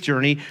faith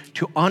journey,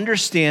 to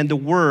understand the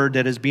word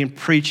that is being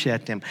preached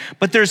at them.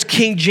 But there's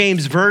King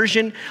James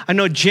Version. I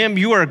know, Jim,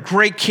 you are a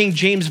great King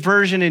James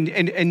Version,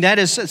 and that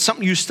is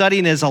something you study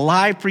and is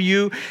alive for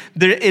you.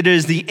 It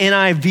is the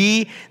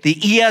NIV, the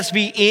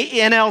ESV,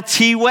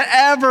 NLT,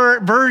 whatever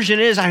version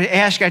it is.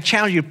 I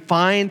challenge you to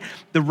find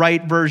the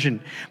right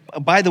version.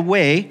 By the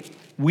way,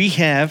 we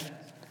have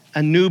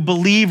a New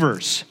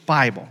Believers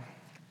Bible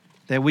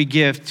that we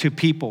give to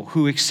people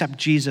who accept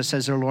Jesus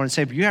as their Lord and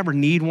Savior. If you ever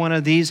need one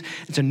of these,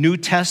 it's a New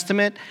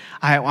Testament.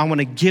 I want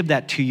to give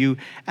that to you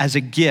as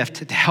a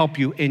gift to help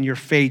you in your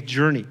faith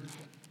journey.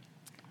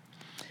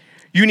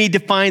 You need to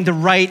find the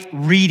right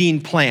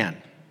reading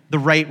plan.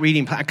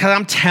 Because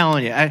I'm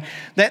telling you,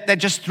 that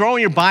just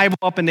throwing your Bible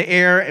up in the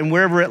air and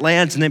wherever it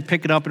lands and then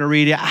pick it up and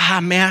read it,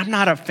 man, I'm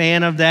not a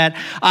fan of that.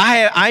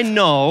 I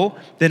know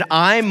that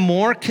I'm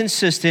more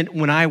consistent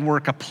when I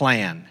work a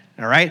plan.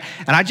 All right?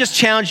 And I just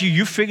challenge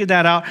you figure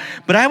that out.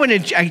 But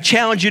I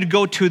challenge you to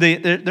go to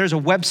there's a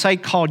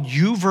website called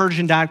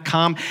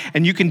YouVersion.com,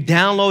 and you can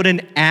download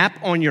an app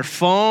on your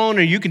phone,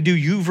 or you can do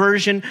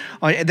YouVersion.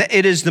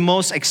 It is the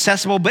most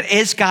accessible, but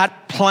it's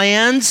got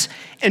plans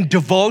and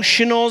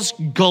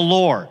devotionals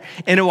galore.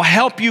 And it will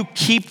help you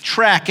keep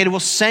track. It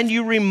will send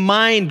you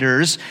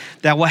reminders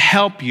that will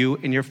help you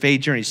in your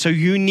faith journey. So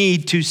you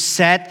need to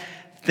set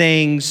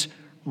things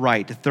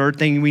right. The third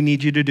thing we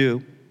need you to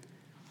do,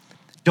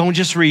 don't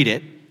just read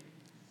it,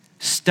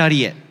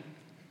 study it.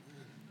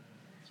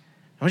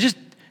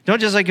 Don't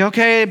just like,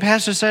 okay,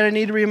 pastor said I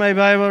need to read my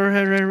Bible. All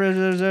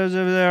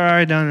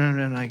right,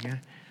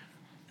 done.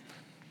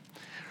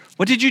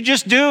 What did you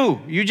just do?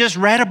 You just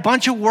read a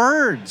bunch of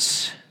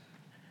words.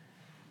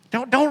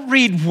 Don't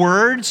read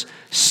words,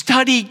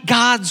 study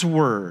God's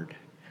word.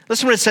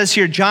 Listen to what it says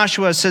here.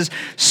 Joshua says,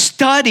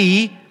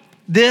 study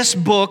this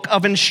book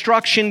of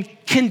instruction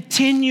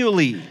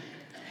continually.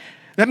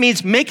 That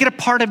means make it a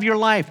part of your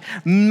life.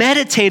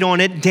 Meditate on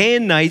it day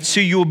and night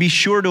so you will be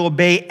sure to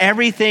obey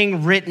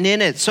everything written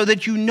in it so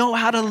that you know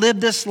how to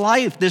live this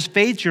life, this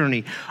faith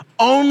journey.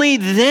 Only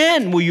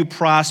then will you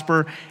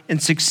prosper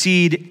and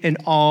succeed in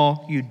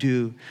all you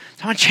do.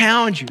 So I want to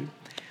challenge you.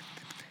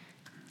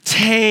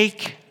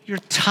 Take your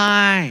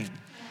time.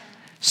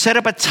 Set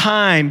up a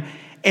time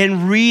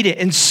and read it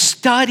and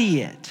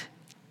study it.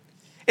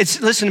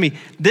 Listen to me.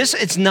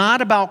 It's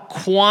not about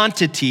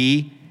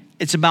quantity.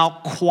 It's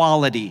about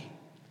quality.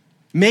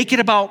 Make it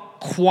about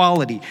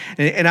quality.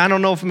 And I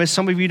don't know if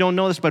some of you don't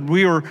know this, but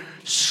we are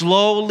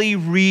slowly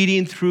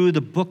reading through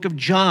the book of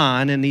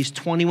John in these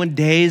 21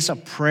 days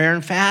of prayer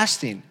and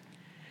fasting.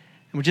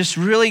 And we're just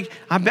really,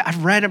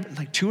 I've read it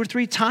like 2 or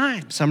 3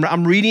 times.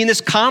 I'm reading this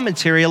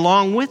commentary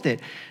along with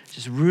it.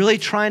 Just really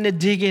trying to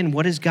dig in.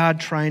 What is God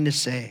trying to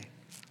say?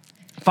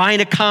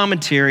 Find a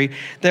commentary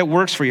that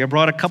works for you. I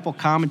brought a couple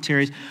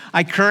commentaries.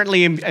 I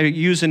currently am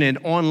using an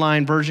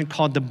online version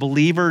called the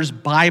Believer's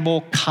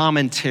Bible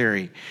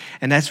Commentary.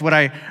 And that's what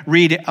I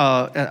read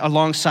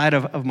alongside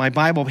of my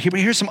Bible.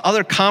 Here's some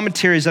other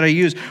commentaries that I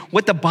use.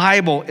 What the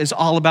Bible is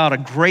all about, a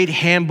great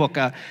handbook,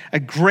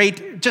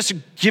 just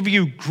to give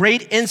you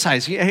great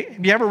insights.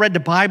 Have you ever read the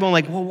Bible and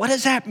like, well, what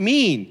does that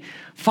mean?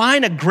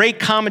 Find a great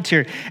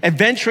commentary,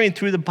 Adventuring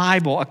Through the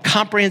Bible, a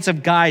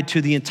comprehensive guide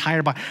to the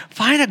entire Bible.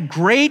 Find a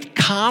great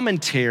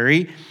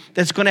commentary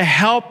that's going to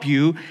help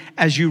you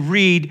as you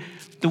read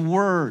the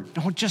Word.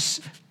 Don't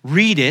just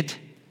read it,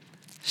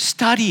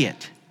 study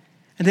it.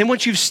 And then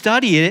once you've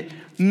studied it,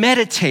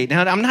 meditate.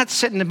 Now, I'm not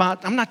talking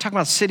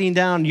about sitting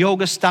down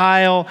yoga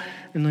style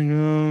and like,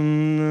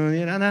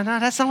 no,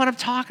 that's not what I'm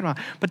talking about.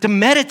 But to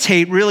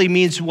meditate really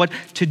means what?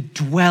 To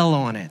dwell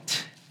on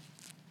it.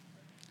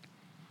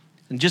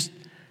 And just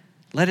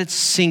let it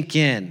sink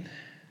in.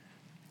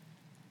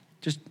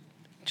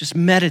 Just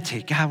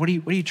meditate. God, what are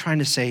you trying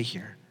to say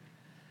here?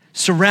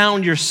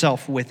 Surround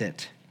yourself with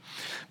it.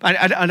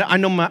 I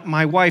know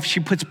my wife, she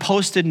puts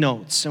Post-it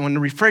notes. And in the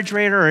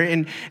refrigerator or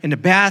in the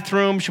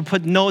bathroom, she'll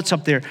put notes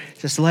up there.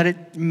 Just let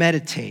it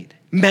meditate.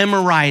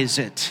 Memorize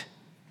it.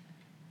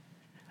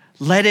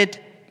 Let it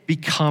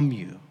become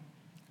you.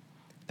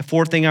 The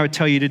fourth thing I would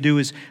tell you to do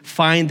is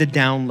find the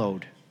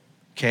download,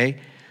 okay?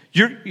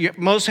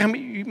 Most of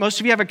you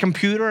have a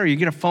computer or you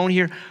get a phone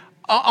here.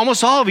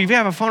 Almost all of you, if you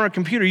have a phone or a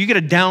computer, you get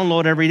a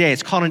download every day.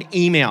 It's called an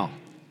email,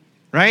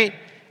 right?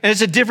 And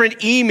it's a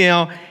different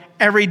email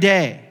every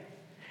day.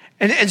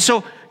 And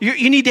so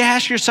you need to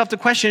ask yourself the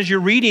question as you're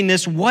reading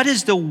this, what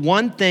is the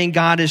one thing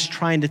God is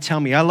trying to tell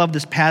me? I love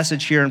this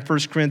passage here in 1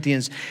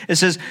 Corinthians. It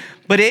says,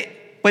 but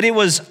it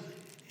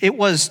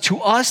was to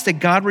us that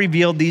God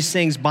revealed these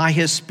things by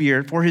his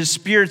Spirit, for his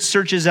Spirit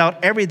searches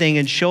out everything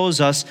and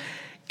shows us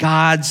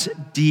God's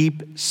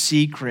deep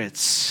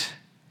secrets.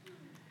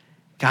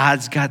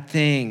 God's got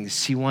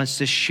things he wants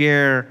to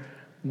share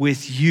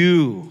with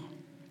you,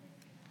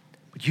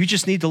 but you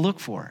just need to look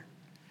for it.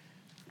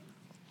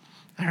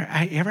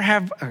 I ever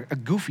have a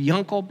goofy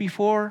uncle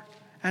before?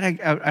 At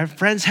a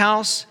friend's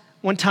house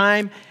one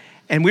time,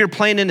 and we were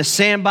playing in a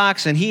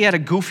sandbox, and he had a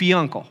goofy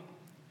uncle.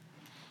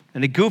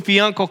 And the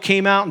goofy uncle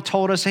came out and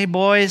told us, hey,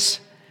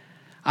 boys,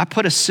 I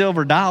put a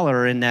silver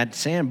dollar in that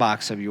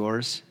sandbox of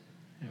yours.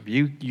 If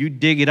you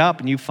dig it up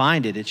and you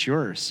find it, it's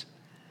yours.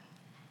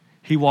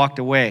 He walked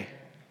away.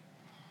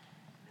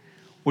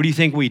 What do you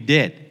think we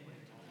did?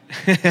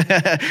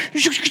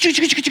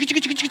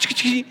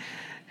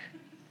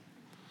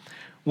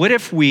 What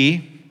if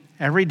we,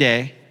 every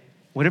day,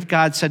 what if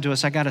God said to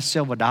us, I got a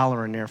silver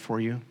dollar in there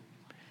for you?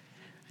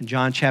 In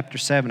John chapter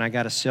 7, I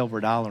got a silver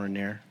dollar in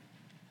there.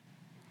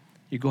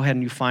 You go ahead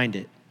and you find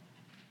it.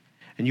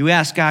 And you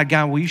ask God,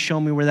 will you show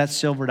me where that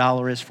silver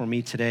dollar is for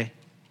me today?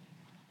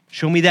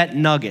 Show me that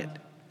nugget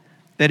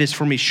that is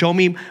for me. Show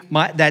me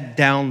that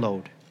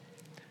download.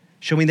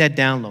 Show me that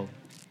download.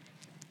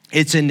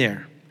 It's in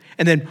there.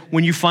 And then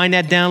when you find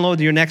that download,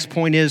 your next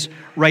point is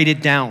write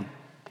it down.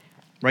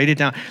 Write it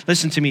down.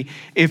 Listen to me.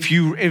 If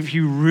you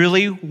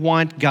really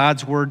want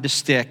God's word to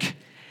stick,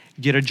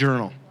 get a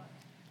journal.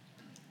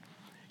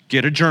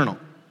 Get a journal.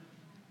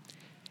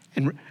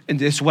 And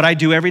this is what I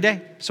do every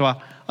day. So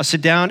I'll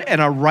sit down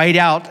and I'll write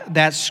out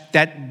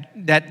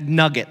that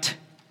nugget,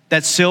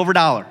 that silver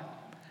dollar.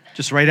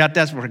 Just write out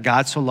that's for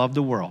God so loved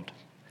the world.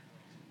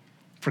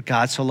 For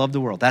God so loved the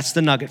world. That's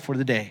the nugget for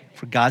the day.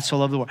 For God so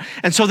loved the world.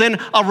 And so then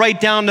I'll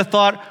write down the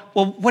thought,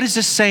 well, what is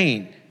this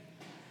saying?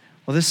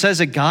 Well, this says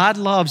that God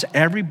loves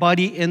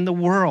everybody in the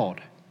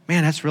world.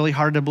 Man, that's really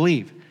hard to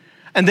believe.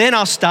 And then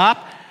I'll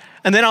stop,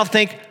 and then I'll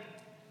think,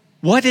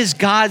 what is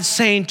God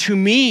saying to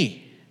me?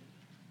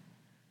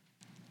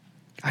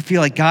 I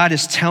feel like God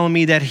is telling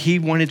me that he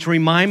wanted to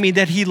remind me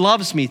that he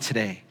loves me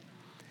today.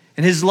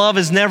 And his love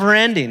is never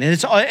ending,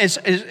 and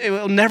it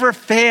will never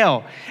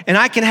fail. And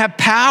I can have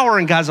power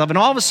in God's love. And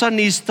all of a sudden,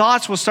 these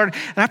thoughts will start,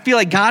 and I feel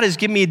like God is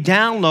giving me a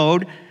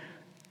download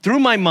through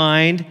my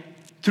mind,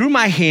 through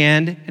my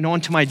hand, and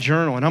onto my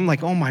journal. And I'm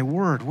like, oh my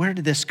word, where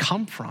did this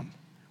come from?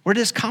 Where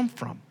did this come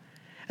from?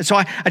 And so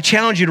I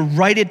challenge you to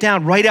write it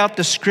down. Write out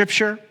the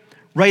scripture,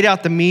 write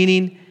out the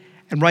meaning,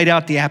 and write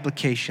out the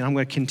application. I'm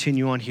going to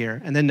continue on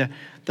here. And then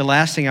the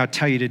last thing I'll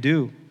tell you to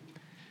do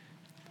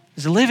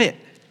is to live it.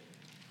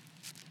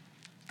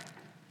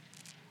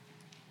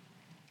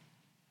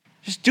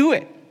 Just do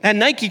it. That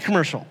Nike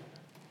commercial,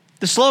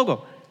 this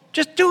logo,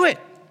 just do it.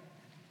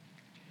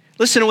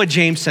 Listen to what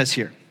James says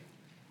here.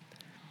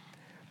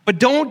 But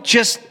don't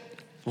just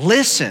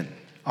listen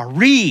or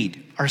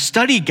read or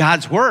study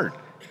God's word.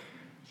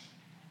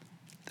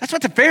 That's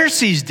what the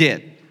Pharisees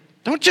did.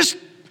 Don't just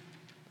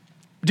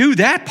do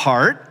that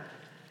part.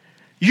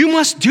 You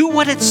must do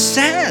what it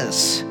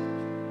says.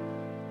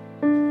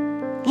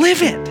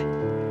 Live it.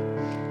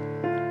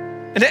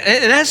 And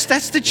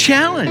that's the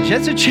challenge.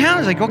 That's a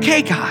challenge. Like,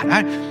 okay, God,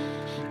 I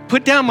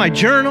put down my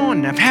journal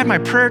and I've had my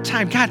prayer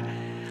time. God,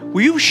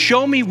 will you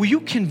show me, will you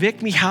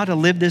convict me how to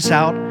live this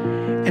out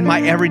in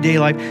my everyday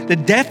life? The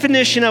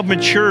definition of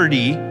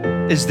maturity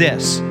is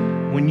this: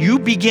 when you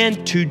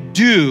begin to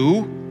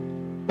do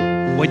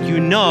what you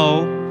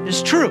know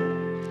is true.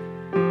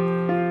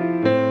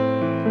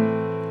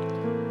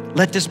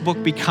 Let this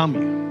book become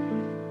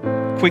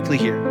you. Quickly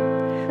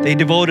here. They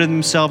devoted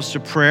themselves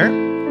to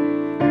prayer.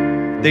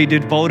 They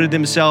devoted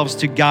themselves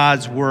to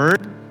God's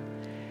word.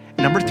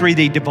 Number 3,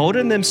 they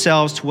devoted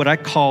themselves to what I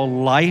call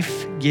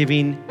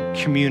life-giving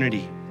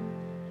community.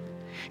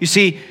 You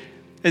see,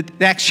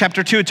 Acts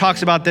chapter 2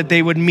 talks about that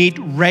they would meet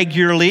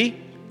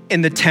regularly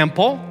in the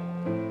temple.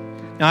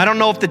 Now, I don't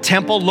know if the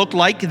temple looked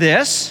like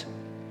this,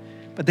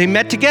 but they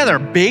met together.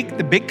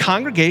 The big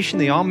congregation,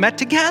 they all met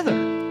together.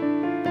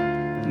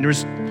 And there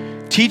was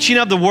teaching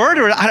of the word,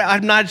 or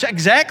I'm not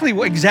exactly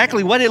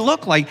what it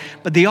looked like,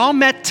 but they all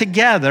met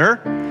together.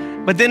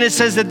 But then it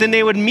says that then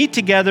they would meet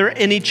together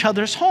in each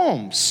other's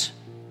homes.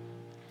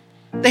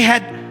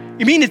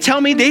 You mean to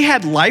tell me they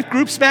had life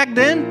groups back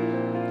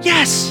then?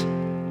 Yes.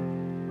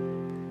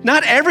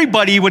 Not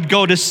everybody would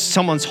go to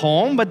someone's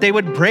home, but they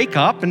would break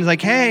up and it's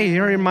like, hey,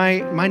 you're in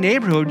my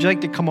neighborhood, would you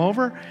like to come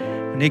over?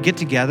 And they get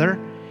together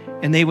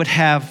and they would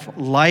have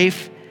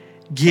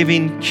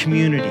life-giving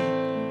community.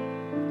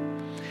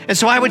 And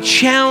so I would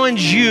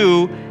challenge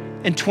you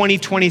in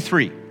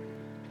 2023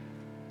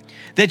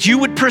 that you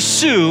would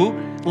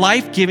pursue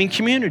life-giving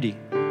community.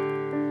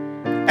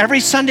 Every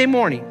Sunday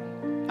morning,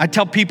 I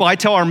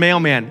tell our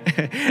mailman,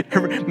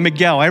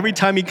 Miguel, every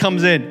time he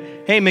comes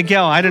in, hey,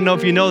 Miguel, I don't know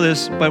if you know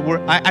this, but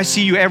I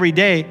see you every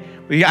day.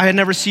 I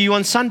never see you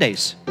on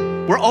Sundays.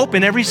 We're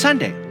open every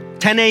Sunday,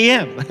 10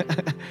 a.m.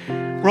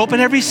 We're open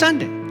every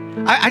Sunday.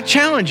 I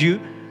challenge you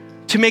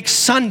to make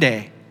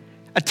Sunday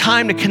a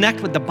time to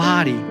connect with the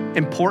body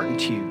important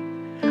to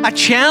you. I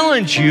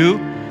challenge you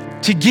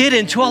to get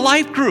into a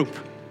life group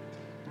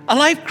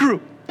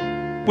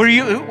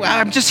where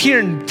I'm just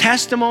hearing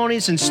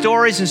testimonies and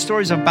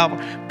stories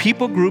about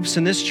people groups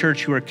in this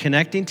church who are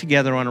connecting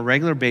together on a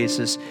regular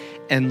basis,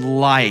 and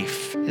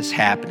life is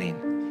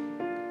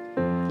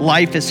happening.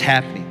 Life is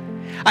happening.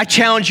 I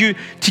challenge you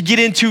to get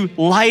into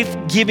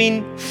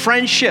life-giving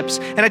friendships.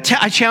 And I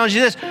challenge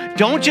you this,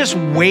 don't just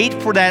wait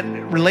for that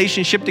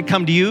relationship to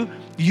come to you.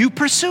 You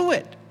pursue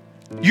it.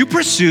 You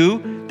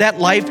pursue that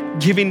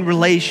life-giving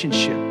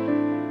relationship.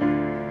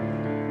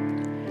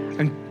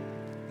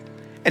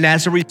 And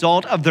as a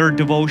result of their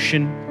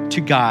devotion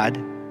to God,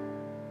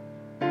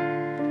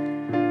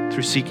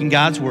 through seeking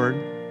God's word,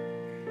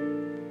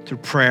 through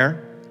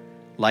prayer,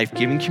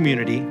 life-giving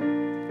community,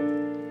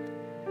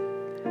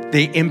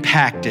 they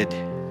impacted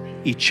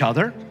each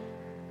other,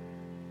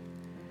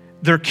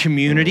 their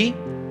community,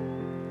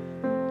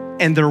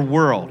 and their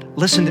world.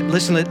 Listen,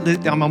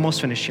 I'm almost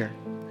finished here.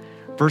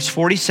 Verse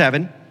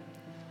 47,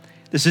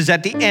 this is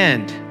at the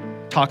end,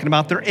 talking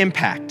about their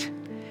impact.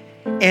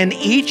 And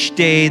each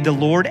day the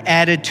Lord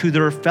added to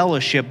their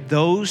fellowship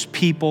those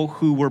people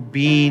who were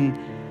being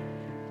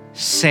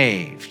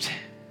saved.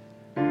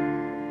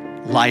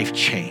 Life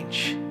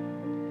change,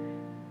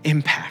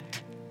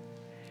 impact.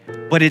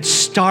 But it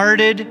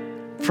started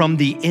from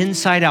the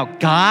inside out.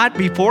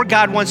 Before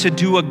God does a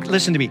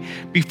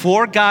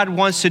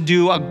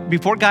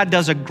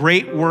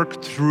great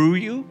work through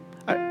you,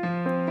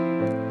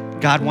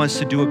 God wants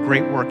to do a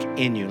great work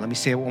in you. Let me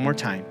say it one more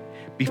time.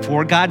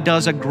 Before God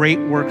does a great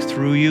work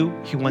through you,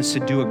 he wants to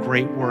do a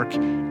great work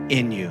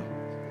in you.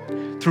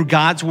 Through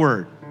God's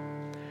word,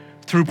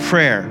 through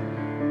prayer,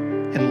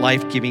 and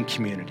life-giving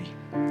community.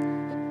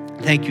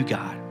 Thank you,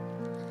 God.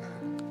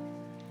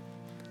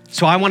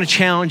 So I want to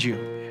challenge you.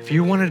 If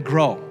you want to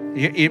grow,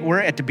 we're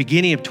at the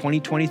beginning of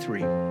 2023.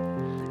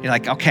 You're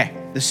like, okay,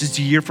 this is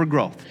the year for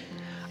growth.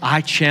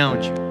 I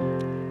challenge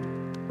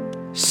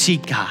you.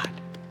 Seek God.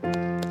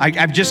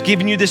 I've just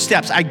given you the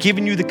steps. I've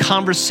given you the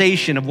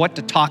conversation of what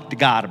to talk to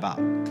God about.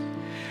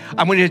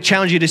 I'm going to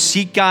challenge you to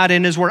seek God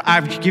in his word.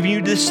 I've given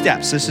you the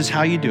steps. This is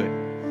how you do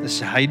it. This is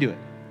how you do it.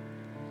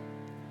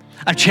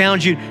 I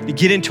challenge you to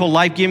get into a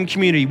life-giving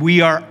community.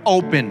 We are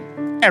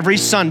open every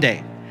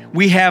Sunday.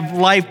 We have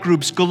life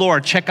groups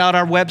galore. Check out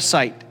our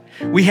website.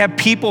 We have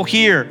people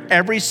here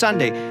every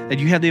Sunday that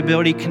you have the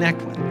ability to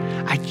connect with.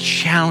 I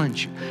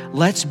challenge you.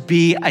 Let's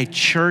be a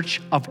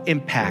church of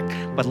impact,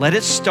 but let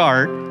it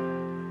start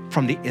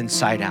from the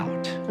inside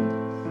out.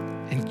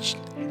 And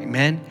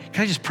amen.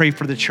 Can I just pray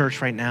for the church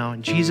right now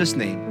in Jesus'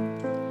 name?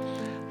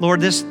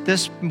 Lord,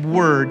 this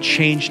word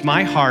changed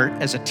my heart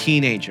as a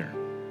teenager.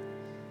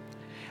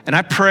 And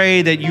I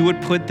pray that you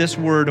would put this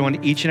word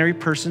on each and every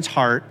person's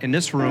heart in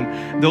this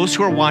room. Those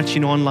who are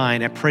watching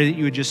online, I pray that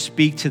you would just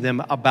speak to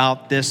them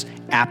about this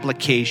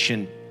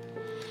application.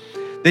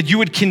 That you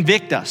would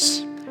convict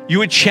us. You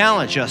would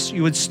challenge us.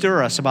 You would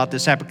stir us about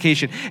this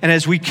application. And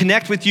as we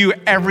connect with you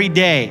every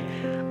day,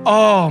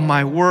 oh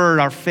my word,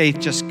 our faith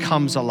just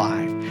comes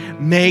alive.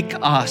 Make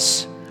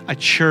us a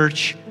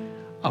church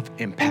of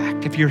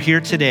impact. If you're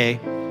here today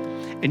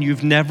and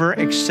you've never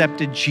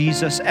accepted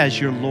Jesus as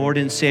your Lord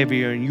and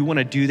Savior, and you want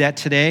to do that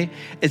today,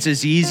 it's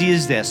as easy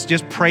as this.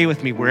 Just pray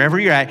with me wherever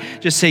you're at.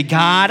 Just say,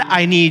 God,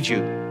 I need you.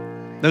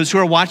 Those who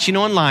are watching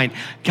online,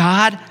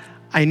 God,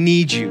 I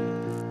need you.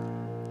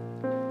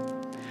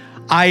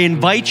 I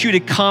invite you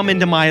to come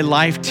into my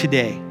life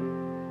today.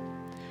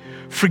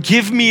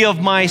 Forgive me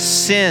of my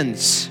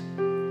sins.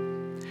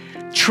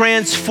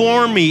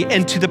 Transform me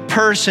into the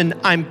person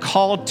I'm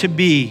called to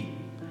be.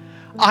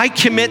 I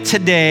commit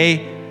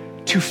today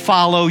to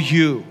follow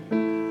you,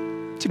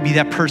 to be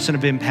that person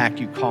of impact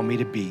you call me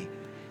to be.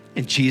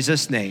 In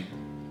Jesus' name.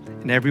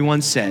 And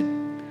everyone said,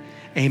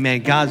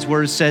 amen. God's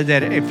word said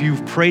that if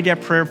you've prayed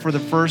that prayer for the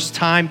first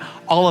time,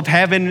 all of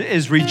heaven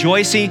is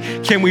rejoicing.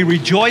 Can we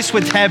rejoice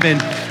with heaven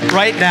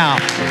right now?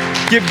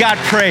 Give God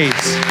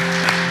praise.